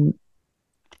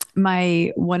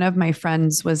 One of my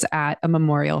friends was at a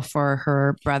memorial for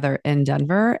her brother in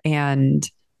Denver, and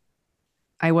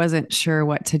I wasn't sure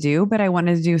what to do, but I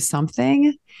wanted to do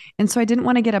something. And so I didn't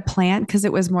want to get a plant because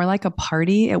it was more like a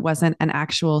party. It wasn't an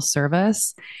actual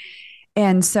service.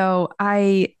 And so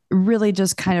I really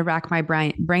just kind of racked my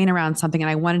brain around something, and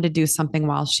I wanted to do something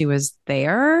while she was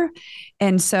there.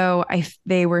 And so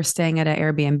they were staying at an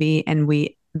Airbnb, and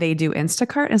they do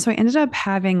Instacart. And so I ended up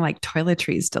having like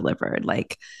toiletries delivered,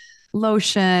 like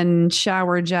lotion,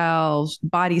 shower gel,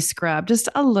 body scrub, just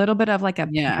a little bit of like a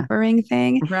pampering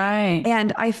thing. Right.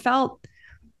 And I felt,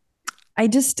 I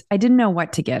didn't know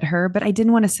what to get her, but I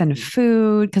didn't want to send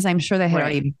food because I'm sure they had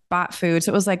already bought food.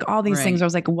 So it was like all these things. I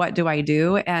was like, what do I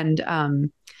do? And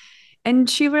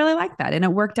she really liked that. And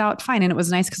it worked out fine. And it was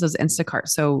nice because it was Instacart.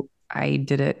 So I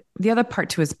did it. The other part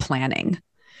too is planning.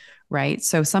 Right.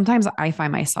 So sometimes I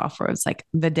find myself where it's like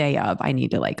the day of, I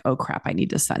need to like, oh crap, I need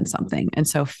to send something. And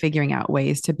so figuring out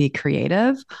ways to be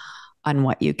creative on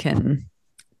what you can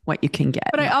get.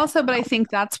 But I think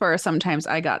that's where sometimes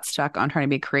I got stuck on trying to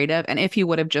be creative. And if you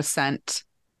would have just sent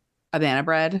a banana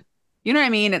bread, you know what I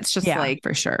mean? It's just like,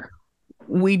 for sure.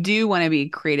 We do want to be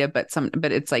creative, but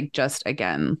it's like, just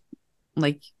again,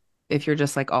 like if you're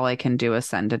just like, all I can do is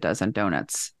send a dozen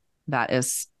donuts, that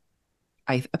is,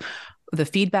 the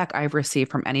feedback I've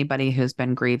received from anybody who's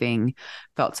been grieving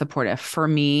felt supportive. For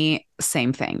me,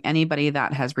 same thing. Anybody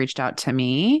that has reached out to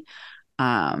me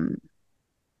when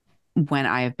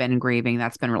I've been grieving,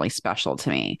 that's been really special to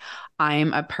me.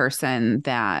 I'm a person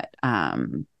that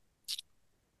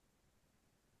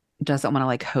doesn't want to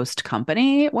like host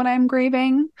company when I'm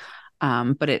grieving.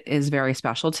 But it is very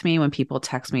special to me when people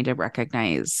text me to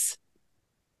recognize,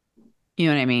 you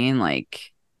know what I mean?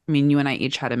 Like, I mean, you and I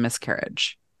each had a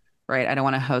miscarriage. Right. I don't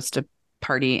want to host a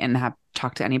party and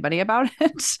talk to anybody about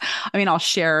it. I mean, I'll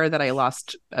share that I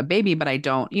lost a baby, but I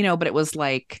don't, you know, but it was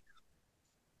like,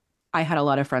 I had a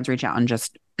lot of friends reach out and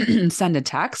just send a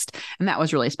text. And that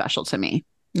was really special to me,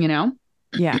 you know?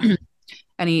 Yeah.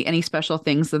 Any special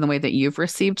things in the way that you've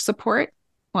received support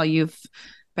while you've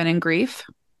been in grief?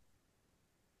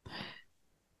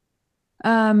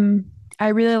 I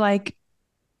really like,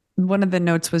 one of the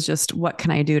notes was just, what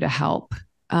can I do to help?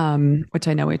 Which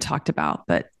I know we talked about,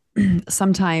 but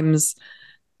sometimes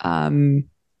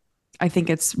I think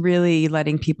it's really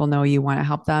letting people know you want to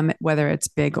help them, whether it's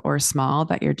big or small,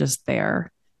 that you're just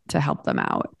there to help them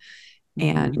out.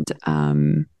 And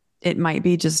it might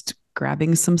be just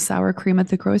grabbing some sour cream at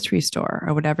the grocery store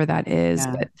or whatever that is,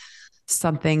 but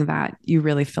something that you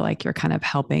really feel like you're kind of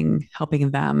helping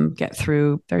them get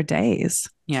through their days.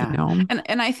 Yeah. You know?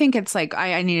 And I think it's like,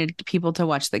 I needed people to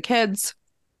watch the kids.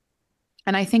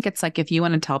 And I think it's like, if you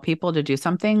want to tell people to do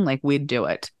something, like we'd do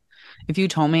it. If you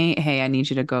told me, hey, I need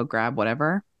you to go grab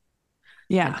whatever.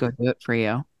 I'd go do it for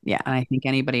you. Yeah. And I think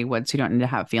anybody would, so you don't need to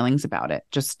have feelings about it.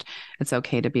 Just, it's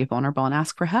okay to be vulnerable and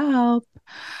ask for help.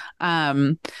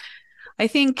 I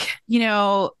think, you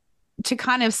know, to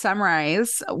kind of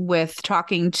summarize with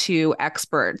talking to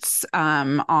experts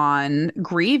on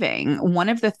grieving, one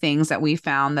of the things that we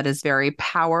found that is very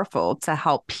powerful to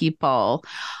help people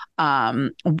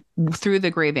through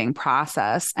the grieving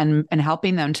process and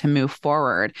helping them to move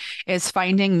forward is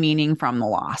finding meaning from the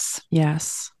loss.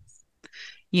 Yes.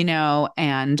 You know,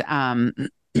 and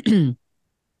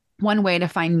One way to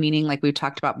find meaning, like we've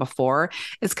talked about before,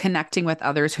 is connecting with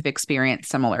others who've experienced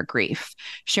similar grief.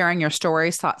 Sharing your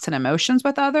stories, thoughts, and emotions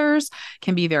with others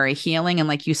can be very healing. And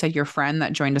like you said, your friend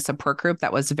that joined a support group,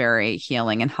 that was very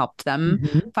healing and helped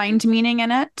them find meaning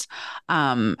in it.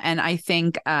 And I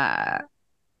think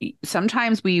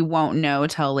sometimes we won't know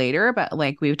till later, but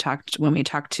like when we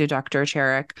talked to Dr.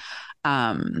 Cherrick,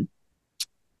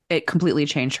 it completely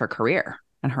changed her career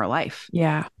and her life.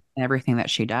 Yeah. And everything that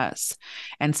she does.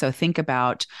 And so think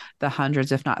about the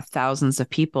hundreds, if not thousands of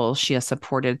people she has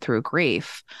supported through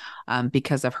grief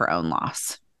because of her own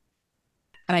loss.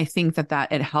 And I think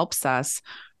that it helps us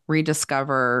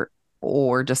rediscover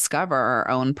or discover our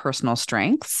own personal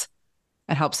strengths.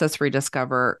 It helps us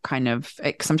rediscover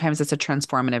sometimes it's a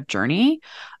transformative journey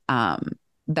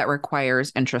that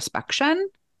requires introspection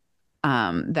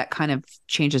that kind of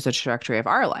changes the trajectory of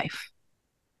our life.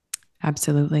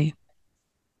 Absolutely.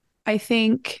 I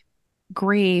think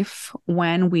grief,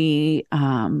 when we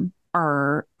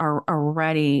are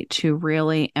ready to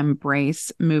really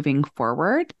embrace moving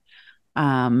forward,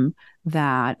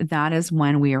 that is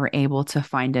when we are able to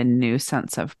find a new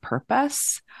sense of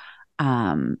purpose,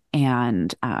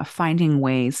 and finding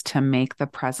ways to make the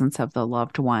presence of the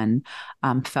loved one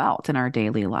felt in our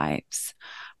daily lives.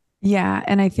 Yeah,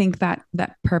 and I think that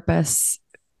purpose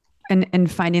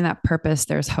and finding that purpose,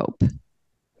 there's hope.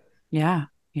 Yeah.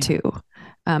 Too.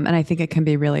 And I think it can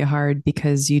be really hard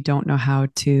because you don't know how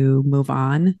to move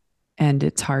on, and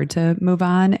it's hard to move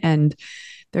on. And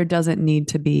there doesn't need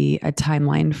to be a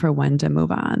timeline for when to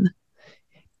move on.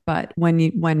 But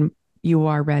when you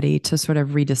are ready to sort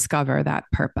of rediscover that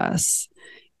purpose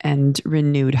and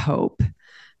renewed hope,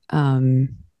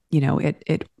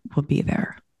 it will be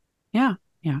there. Yeah.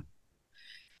 Yeah.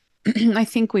 I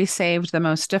think we saved the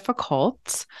most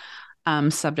difficult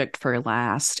subject for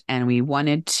last, and we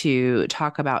wanted to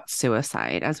talk about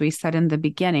suicide. As we said in the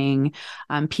beginning,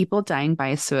 people dying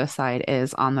by suicide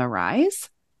is on the rise.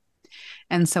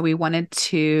 And so we wanted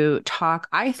to talk.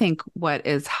 I think what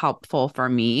is helpful for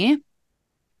me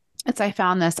is I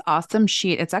found this awesome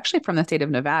sheet. It's actually from the state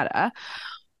of Nevada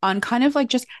on kind of like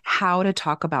just how to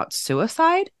talk about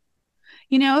suicide.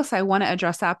 So I want to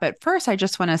address that. But first, I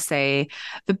just want to say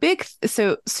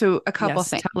so a couple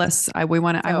things. Tell us. I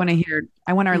want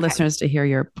our listeners to hear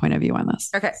your point of view on this.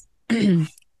 Okay.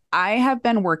 I have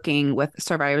been working with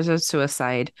survivors of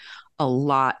suicide a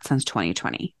lot since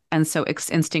 2020. And so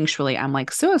instinctually, I'm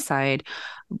like, suicide,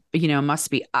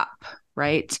 must be up.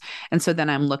 Right. And so then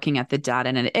I'm looking at the data,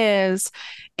 and it is.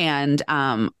 And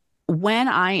when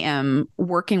I am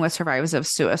working with survivors of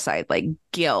suicide, like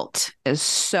guilt is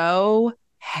so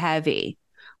heavy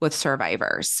with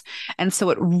survivors. And so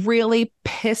it really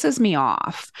pisses me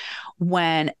off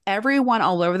when everyone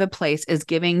all over the place is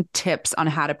giving tips on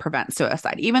how to prevent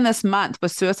suicide. Even this month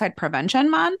was Suicide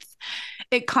Prevention Month.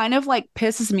 It kind of like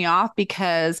pisses me off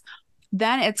because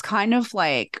then it's kind of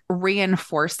like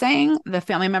reinforcing the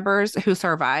family members who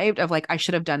survived of like, I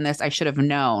should have done this. I should have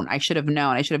known. I should have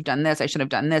known. I should have done this. I should have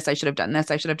done this. I should have done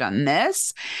this. I should have done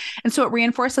this. And so it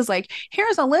reinforces like,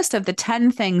 here's a list of the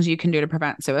 10 things you can do to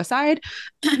prevent suicide,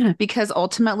 because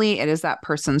ultimately it is that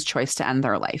person's choice to end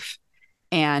their life.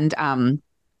 And I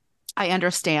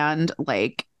understand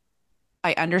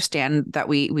that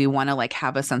we want to like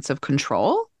have a sense of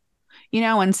control,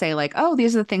 and say like, oh,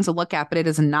 these are the things to look at, but it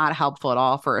is not helpful at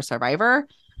all for a survivor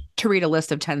to read a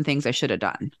list of 10 things I should have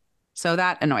done. So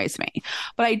that annoys me.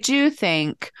 But I do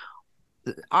think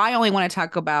I only want to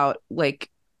talk about like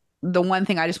the one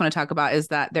thing I just want to talk about is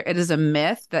that it is a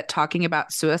myth that talking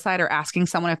about suicide or asking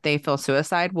someone if they feel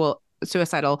suicidal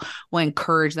will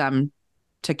encourage them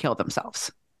to kill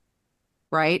themselves.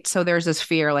 Right. So there's this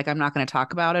fear, like, I'm not going to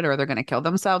talk about it or they're going to kill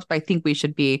themselves. But I think we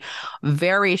should be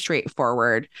very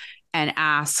straightforward and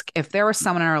ask if there was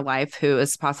someone in our life who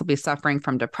is possibly suffering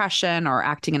from depression or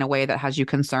acting in a way that has you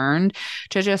concerned,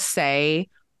 to just say,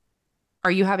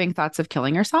 are you having thoughts of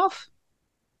killing yourself?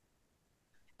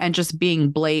 And just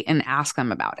being blatant, ask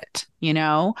them about it,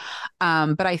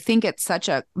 But I think it's such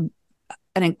an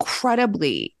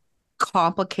incredibly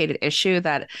complicated issue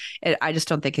that I just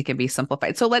don't think it can be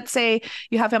simplified. So let's say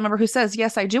you have a member who says,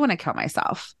 yes, I do want to kill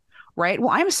myself. Right. Well,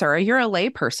 I'm sorry, you're a lay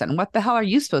person. What the hell are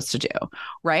you supposed to do?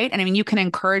 Right. And I mean, you can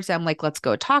encourage them, like, let's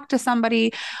go talk to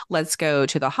somebody. Let's go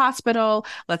to the hospital.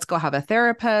 Let's go have a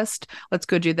therapist. Let's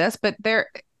go do this. But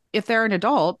if they're an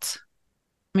adult,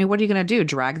 I mean, what are you going to do?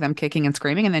 Drag them kicking and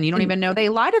screaming? And then you don't even know they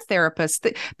lie to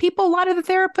therapists. People lie to the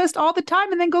therapist all the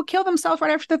time and then go kill themselves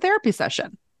right after the therapy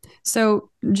session. So,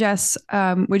 Jess,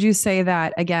 would you say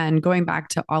that, again, going back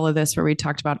to all of this, where we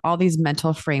talked about all these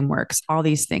mental frameworks, all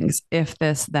these things, if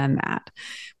this, then that,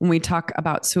 when we talk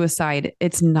about suicide,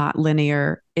 it's not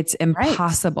linear, it's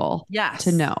impossible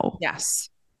to know. Yes.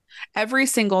 Every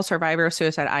single survivor of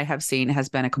suicide I have seen has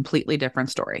been a completely different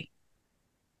story.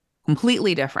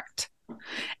 Completely different.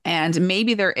 And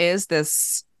maybe there is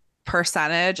this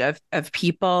percentage of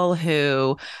people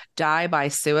who die by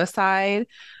suicide,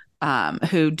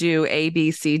 who do A,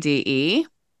 B, C, D, E,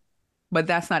 but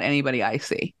that's not anybody I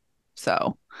see.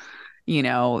 So,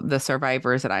 the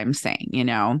survivors that I'm saying.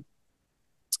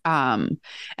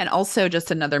 And also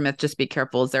just another myth, just be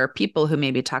careful, is there are people who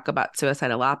maybe talk about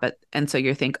suicide a lot, and so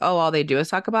you think, oh, all they do is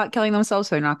talk about killing themselves,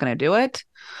 so they're not going to do it.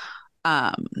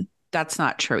 That's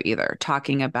not true either.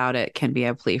 Talking about it can be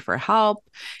a plea for help,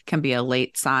 can be a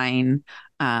late sign.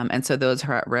 And so those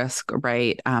who are at risk,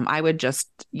 right? I would just,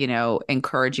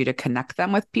 encourage you to connect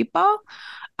them with people.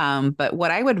 But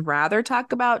what I would rather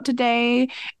talk about today,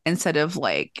 instead of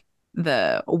like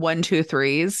the 1, 2,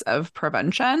 3s of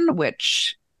prevention,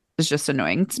 which is just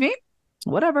annoying to me,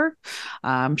 whatever.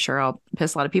 I'm sure I'll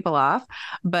piss a lot of people off,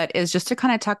 but is just to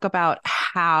kind of talk about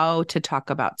how to talk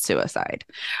about suicide.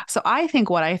 So I think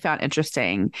what I found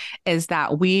interesting is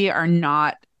that we are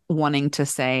not wanting to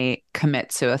say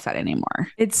commit suicide anymore.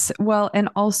 And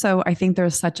also I think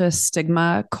there's such a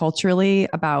stigma culturally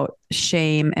about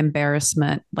shame,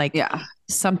 embarrassment, like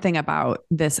something about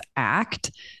this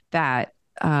act that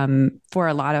for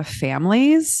a lot of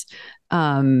families,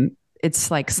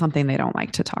 it's like something they don't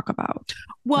like to talk about.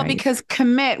 Well, right? Because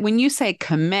when you say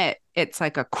commit, it's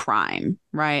like a crime,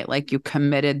 right? Like you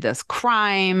committed this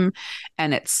crime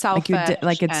and it's selfish,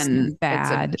 like it's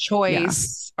bad, it's a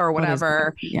choice or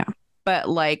whatever. Yeah. But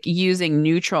like using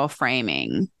neutral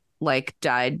framing, like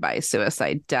died by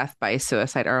suicide, death by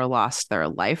suicide, or lost their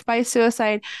life by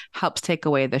suicide, helps take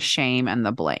away the shame and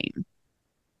the blame.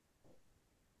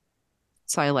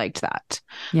 So I liked that.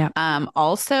 Yeah.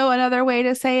 Also, another way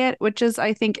to say it, which is,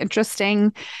 I think,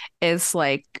 interesting, is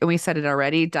like, we said it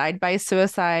already, died by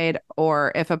suicide,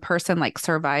 or if a person like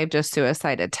survived a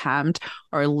suicide attempt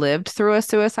or lived through a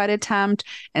suicide attempt,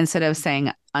 instead of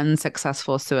saying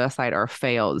unsuccessful suicide or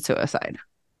failed suicide.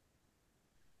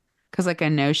 Because like a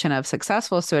notion of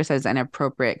successful suicide is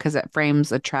inappropriate because it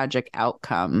frames a tragic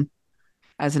outcome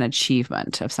as an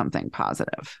achievement of something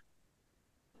positive.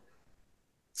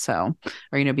 So,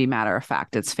 or, be matter of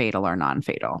fact, it's fatal or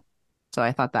non-fatal. So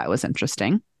I thought that was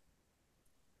interesting.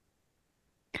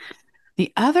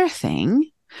 The other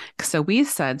thing, so we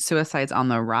said suicide's on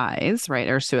the rise, right?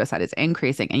 Or suicide is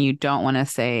increasing, and you don't want to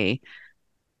say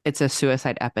it's a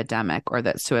suicide epidemic or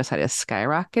that suicide is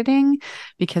skyrocketing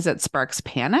because it sparks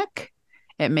panic.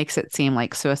 It makes it seem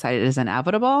like suicide is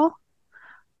inevitable,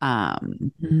 or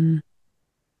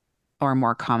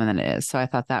more common than it is. So I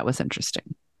thought that was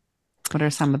interesting. What are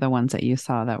some of the ones that you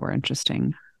saw that were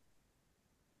interesting?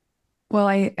 Well,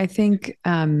 I think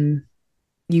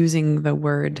using the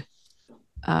word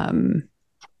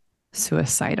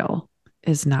suicidal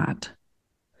is not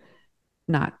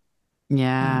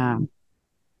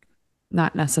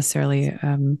necessarily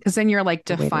because then you're like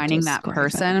defining that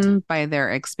person by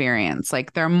their experience.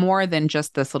 Like they're more than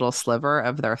just this little sliver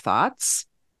of their thoughts.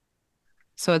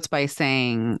 So it's by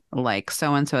saying like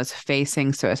so-and-so is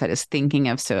facing suicide, is thinking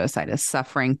of suicide, is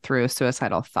suffering through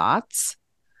suicidal thoughts.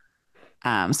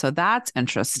 So that's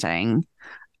interesting.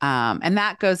 And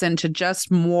that goes into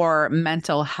just more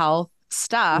mental health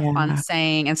stuff on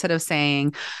saying, instead of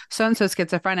saying so-and-so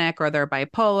schizophrenic or they're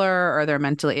bipolar or they're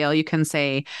mentally ill, you can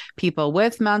say people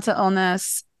with mental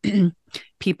illness,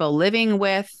 people living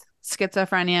with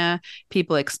schizophrenia,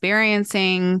 people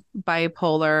experiencing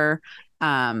bipolar,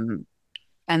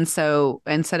 and so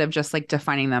instead of just like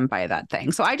defining them by that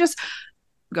thing. So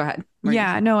go ahead.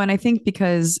 Yeah, no. And I think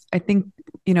as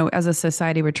a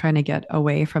society, we're trying to get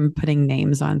away from putting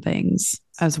names on things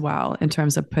as well, in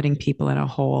terms of putting people in a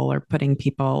hole or putting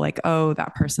people like, oh,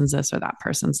 that person's this or that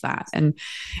person's that. And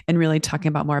really talking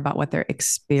about more about what they're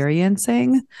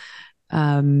experiencing.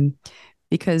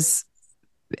 Because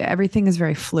everything is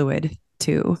very fluid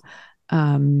too,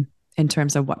 in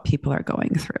terms of what people are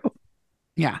going through.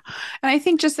 Yeah. And I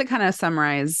think just to kind of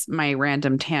summarize my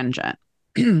random tangent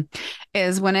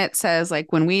is when it says,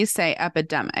 like, when we say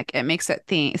epidemic, it makes it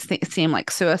seem like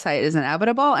suicide is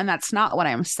inevitable. And that's not what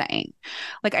I'm saying.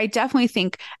 Like, I definitely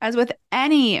think, as with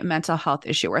any mental health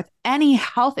issue or with any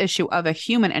health issue of a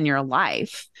human in your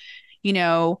life,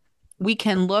 we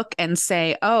can look and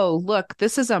say, oh, look,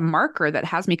 this is a marker that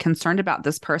has me concerned about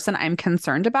this person. I'm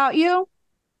concerned about you.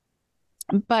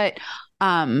 But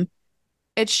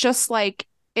it's just like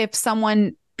if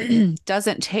someone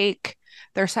doesn't take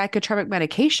their psychotropic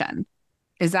medication,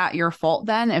 is that your fault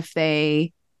then if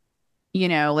they,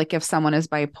 like if someone is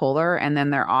bipolar and then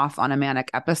they're off on a manic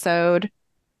episode?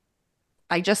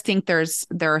 I just think there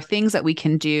are things that we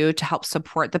can do to help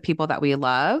support the people that we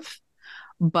love,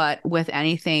 but with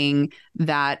anything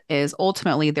that is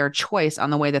ultimately their choice on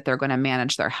the way that they're going to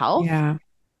manage their health. Yeah.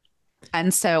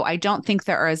 And so I don't think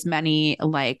there are as many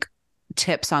like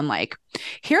tips on like,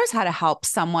 here's how to help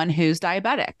someone who's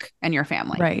diabetic in your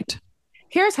family. Right.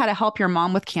 Here's how to help your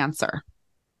mom with cancer.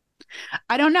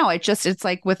 I don't know. It's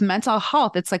like with mental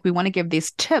health, it's like we want to give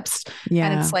these tips. Yeah.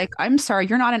 And it's like, I'm sorry,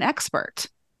 you're not an expert.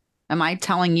 Am I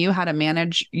telling you how to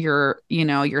manage your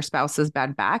spouse's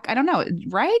bad back? I don't know.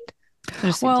 Right.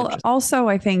 Well, also,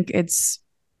 I think it's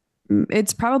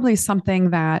probably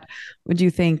something that, would you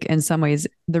think in some ways,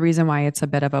 the reason why it's a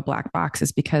bit of a black box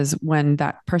is because when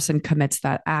that person commits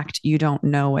that act, you don't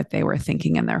know what they were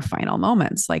thinking in their final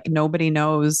moments. Like nobody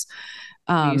knows.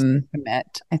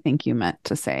 Commit. I think you meant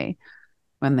to say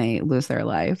when they lose their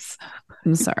lives.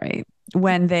 I'm sorry.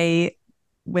 When they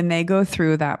go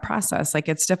through that process, like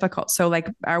it's difficult. So like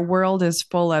our world is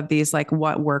full of these, like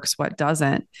what works, what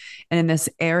doesn't. And in this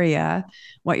area,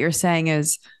 what you're saying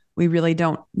is we really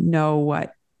don't know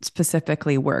what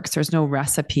specifically works. There's no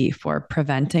recipe for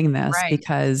preventing this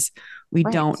because we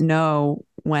don't know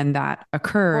when that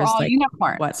occurs. We're all like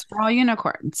unicorns. We're all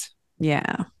unicorns.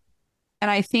 Yeah. And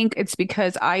I think it's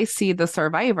because I see the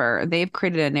survivor, they've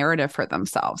created a narrative for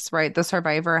themselves, right? The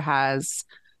survivor has,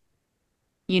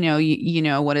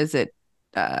 what is it?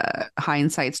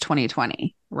 Hindsight's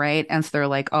 2020, right? And so they're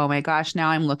like, oh my gosh, now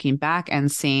I'm looking back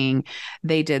and seeing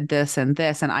they did this and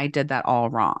this, and I did that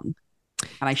all wrong.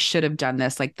 And I should have done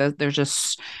this. Like there's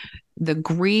just the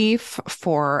grief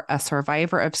for a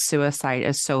survivor of suicide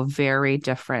is so very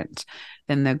different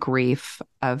than the grief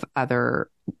of other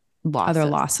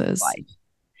losses.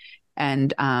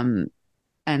 And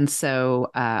so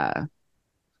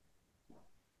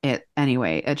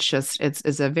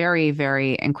it's a very,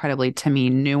 very incredibly, to me,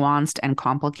 nuanced and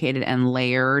complicated and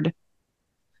layered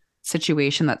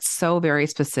situation that's so very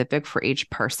specific for each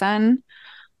person.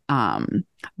 But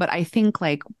I think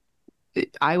like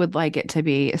I would like it to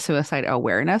be Suicide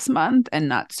Awareness Month and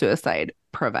not Suicide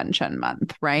Prevention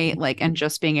Month, right? Like, and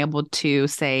just being able to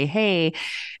say, hey,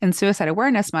 in Suicide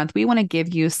Awareness Month, we want to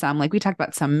give you some, like we talked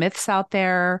about some myths out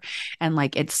there, and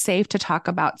like it's safe to talk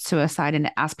about suicide and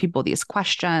to ask people these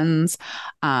questions.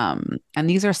 And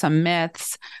these are some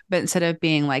myths, but instead of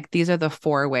being like, these are the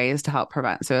 4 ways to help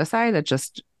prevent suicide, that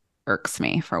just irks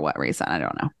me for what reason. I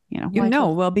don't know.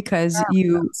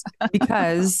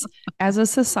 Because as a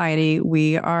society,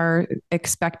 we are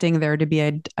expecting there to be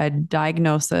a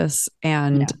diagnosis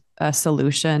and a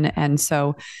solution. And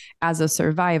so as a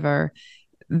survivor,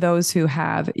 those who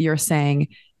have, you're saying,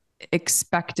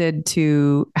 expected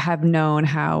to have known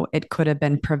how it could have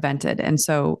been prevented. And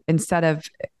so instead of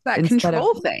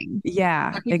control thing.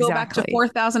 Yeah, like we go back to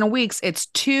 4,000 weeks. It's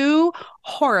too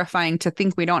horrifying to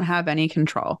think we don't have any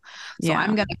control. So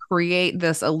I'm going to create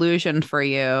this illusion for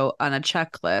you on a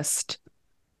checklist.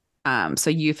 So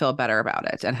you feel better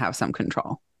about it and have some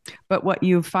control. But what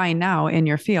you find now in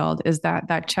your field is that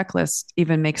checklist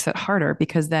even makes it harder,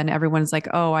 because then everyone's like,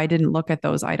 oh, I didn't look at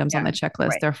those items on the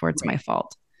checklist. Therefore it's my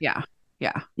fault. Yeah,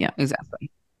 exactly.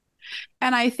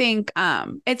 And I think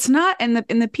it's not, and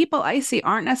the people I see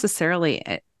aren't necessarily,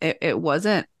 it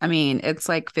wasn't, I mean, it's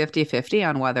like 50-50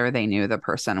 on whether they knew the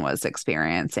person was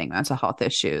experiencing mental health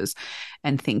issues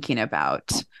and thinking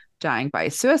about dying by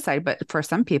suicide. But for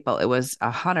some people, it was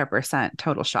 100%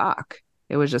 total shock.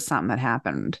 It was just something that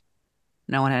happened.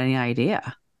 No one had any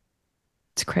idea.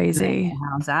 It's crazy.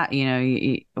 How's that?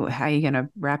 How are you going to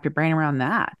wrap your brain around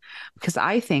that? Because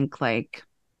I think like,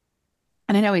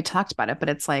 and I know we talked about it, but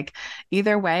it's like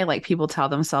either way, like people tell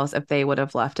themselves if they would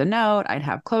have left a note, I'd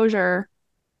have closure.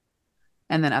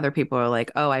 And then other people are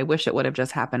like, oh, I wish it would have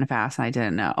just happened fast and I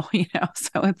didn't know,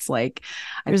 So it's like,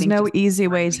 there's no easy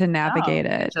way to navigate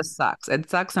it. It just sucks. It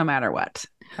sucks no matter what.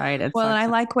 Right. And I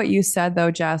like what you said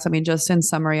though, Jess. I mean, just in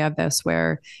summary of this,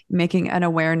 where making an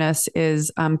awareness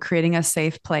is creating a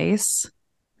safe place,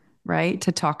 right,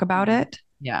 to talk about it.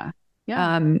 Yeah.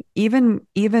 Even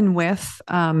with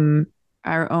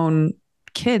our own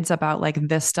kids, about like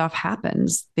this stuff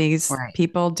happens. These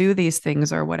people do these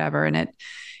things or whatever,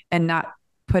 and not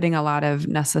putting a lot of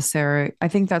necessary. I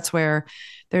think that's where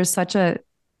there's such a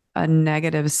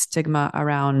negative stigma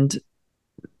around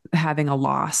having a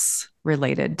loss.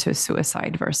 related to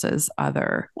suicide versus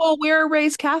other. Well, we're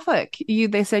raised Catholic.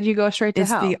 They said you go straight to It's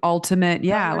hell. the ultimate,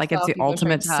 yeah, like it's the You go straight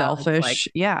ultimate to hell. It's like selfish,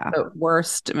 yeah. the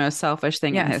worst, most selfish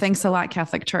thing in Yeah, history. thanks a lot,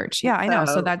 Catholic Church. Yeah, I know.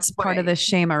 So that's part of the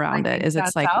shame around it is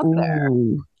it's like, out there.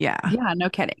 ooh, yeah. Yeah, no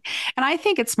kidding. And I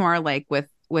think it's more like with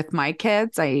my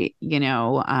kids, my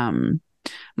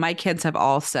kids have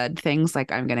all said things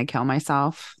like, I'm going to kill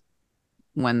myself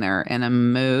when they're in a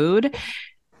mood.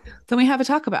 Then we have a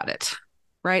talk about it,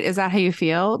 right? Is that how you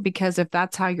feel? Because if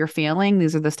that's how you're feeling,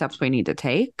 these are the steps we need to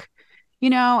take,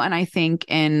 and I think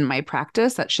in my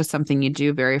practice, that's just something you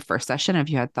do very first session. Have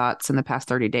you had thoughts in the past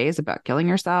 30 days about killing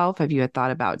yourself? Have you had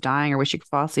thought about dying or wish you could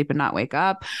fall asleep and not wake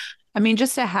up? I mean,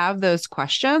 just to have those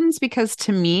questions, because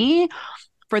to me,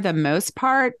 for the most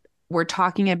part, we're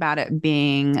talking about it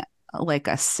being like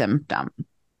a symptom,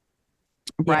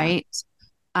 right?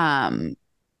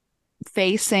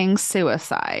 Facing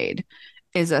suicide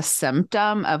is a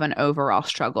symptom of an overall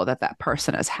struggle that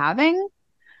person is having.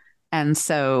 And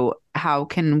so how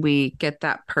can we get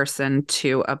that person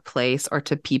to a place or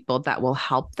to people that will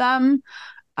help them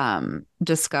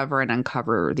discover and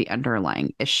uncover the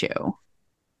underlying issue?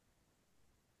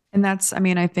 And that's, I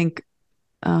mean, I think,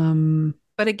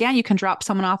 but again, you can drop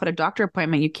someone off at a doctor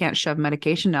appointment. You can't shove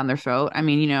medication down their throat. I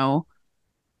mean,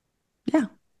 yeah.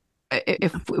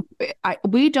 If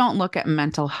we don't look at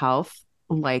mental health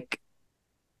like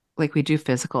we do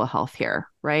physical health here,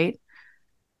 right?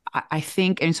 I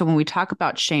think, and so when we talk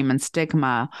about shame and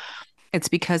stigma, it's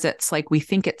because it's like we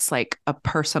think it's like a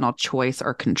personal choice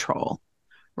or control,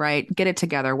 right? Get it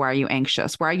together. Why are you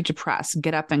anxious? Why are you depressed?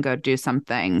 Get up and go do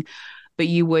something. But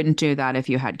you wouldn't do that if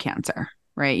you had cancer,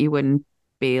 right? You wouldn't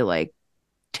be like,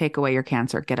 take away your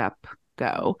cancer, get up,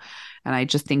 go. And I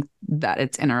just think that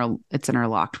it's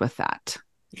interlocked with that.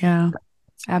 Yeah,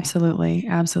 absolutely.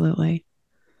 Absolutely.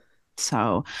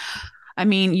 So, I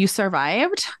mean, you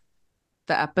survived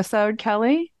the episode,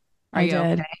 Kelly. Are you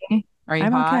did. Okay? Are you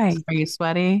hot? Okay. Are you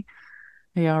sweaty?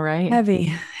 Are you all right?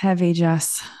 Heavy,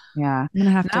 Jess. Yeah. I'm going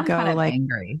to have to I'm go kind of like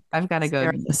angry. I've got to go stare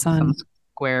at the sun. Some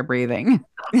square breathing.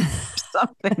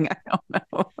 Something. I don't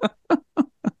know.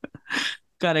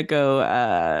 Got to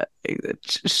go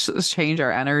change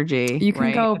our energy. You can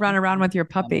right? go run around with your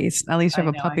puppies. At least you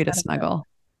have a puppy to snuggle.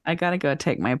 I got to go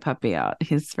take my puppy out.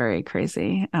 He's very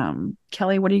crazy.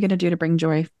 Kelly, what are you going to do to bring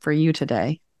joy for you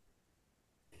today?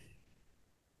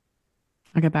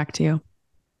 I'll get back to you.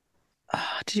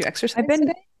 Did you exercise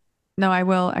today? No, I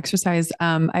will exercise.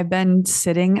 I've been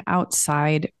sitting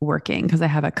outside working because I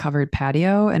have a covered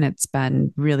patio and it's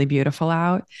been really beautiful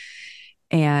out.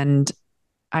 And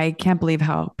I can't believe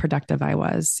how productive I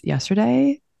was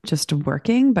yesterday, just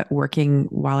working, but working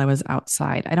while I was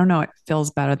outside. I don't know. It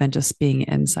feels better than just being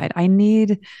inside. I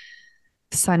need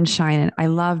sunshine and I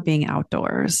love being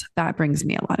outdoors. That brings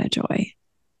me a lot of joy.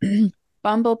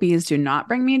 Bumblebees do not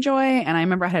bring me joy. And I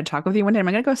remember I had a talk with you one day. I'm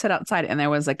going to go sit outside. And there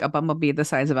was like a bumblebee the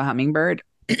size of a hummingbird.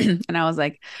 And I was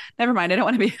like, never mind. I don't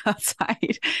want to be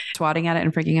outside. Swatting at it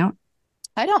and freaking out.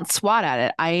 I don't swat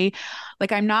at it.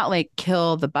 I'm not like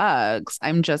kill the bugs.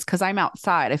 I'm just, because I'm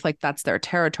outside. I feel like that's their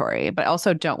territory, but I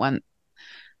also don't want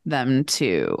them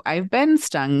to. I've been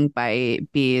stung by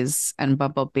bees and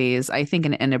bumblebees, I think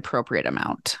an inappropriate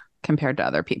amount compared to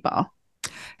other people.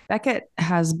 Beckett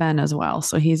has been as well.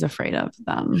 So he's afraid of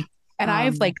them. And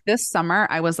I've like this summer,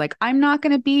 I was like, I'm not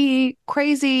going to be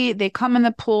crazy. They come in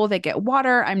the pool, they get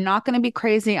water. I'm not going to be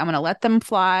crazy. I'm going to let them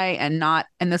fly and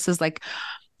this is like,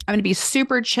 I'm going to be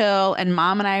super chill. And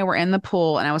Mom and I were in the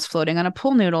pool and I was floating on a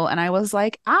pool noodle and I was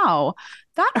like, ow,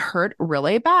 that hurt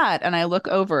really bad. And I look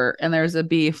over and there's a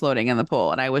bee floating in the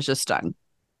pool and I was just stung.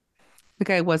 Like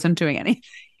I wasn't doing anything.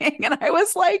 And I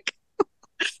was like,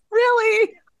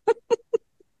 really?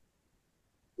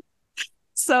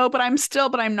 But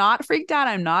I'm not freaked out.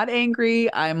 I'm not angry.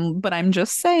 But I'm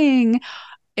just saying,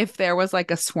 if there was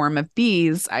like a swarm of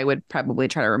bees, I would probably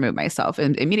try to remove myself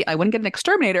and immediately I wouldn't get an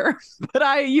exterminator,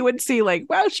 but you would see like,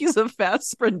 wow, she's a fast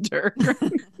sprinter.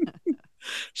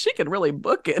 She can really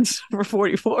book it for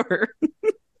 44.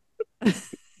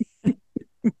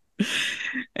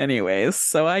 Anyways,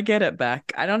 so I get it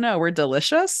back. I don't know. We're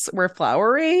delicious. We're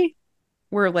flowery.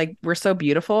 We're so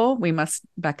beautiful.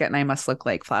 Becca and I must look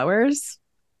like flowers.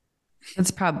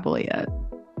 That's probably it.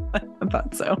 I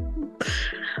thought so.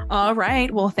 All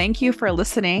right. Well, thank you for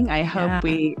listening. I hope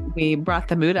we brought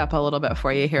the mood up a little bit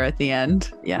for you here at the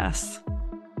end. Yes.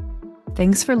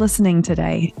 Thanks for listening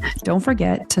today. Don't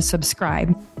forget to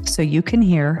subscribe so you can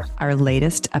hear our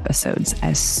latest episodes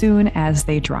as soon as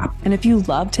they drop. And if you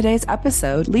love today's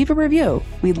episode, leave a review.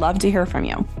 We'd love to hear from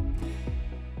you.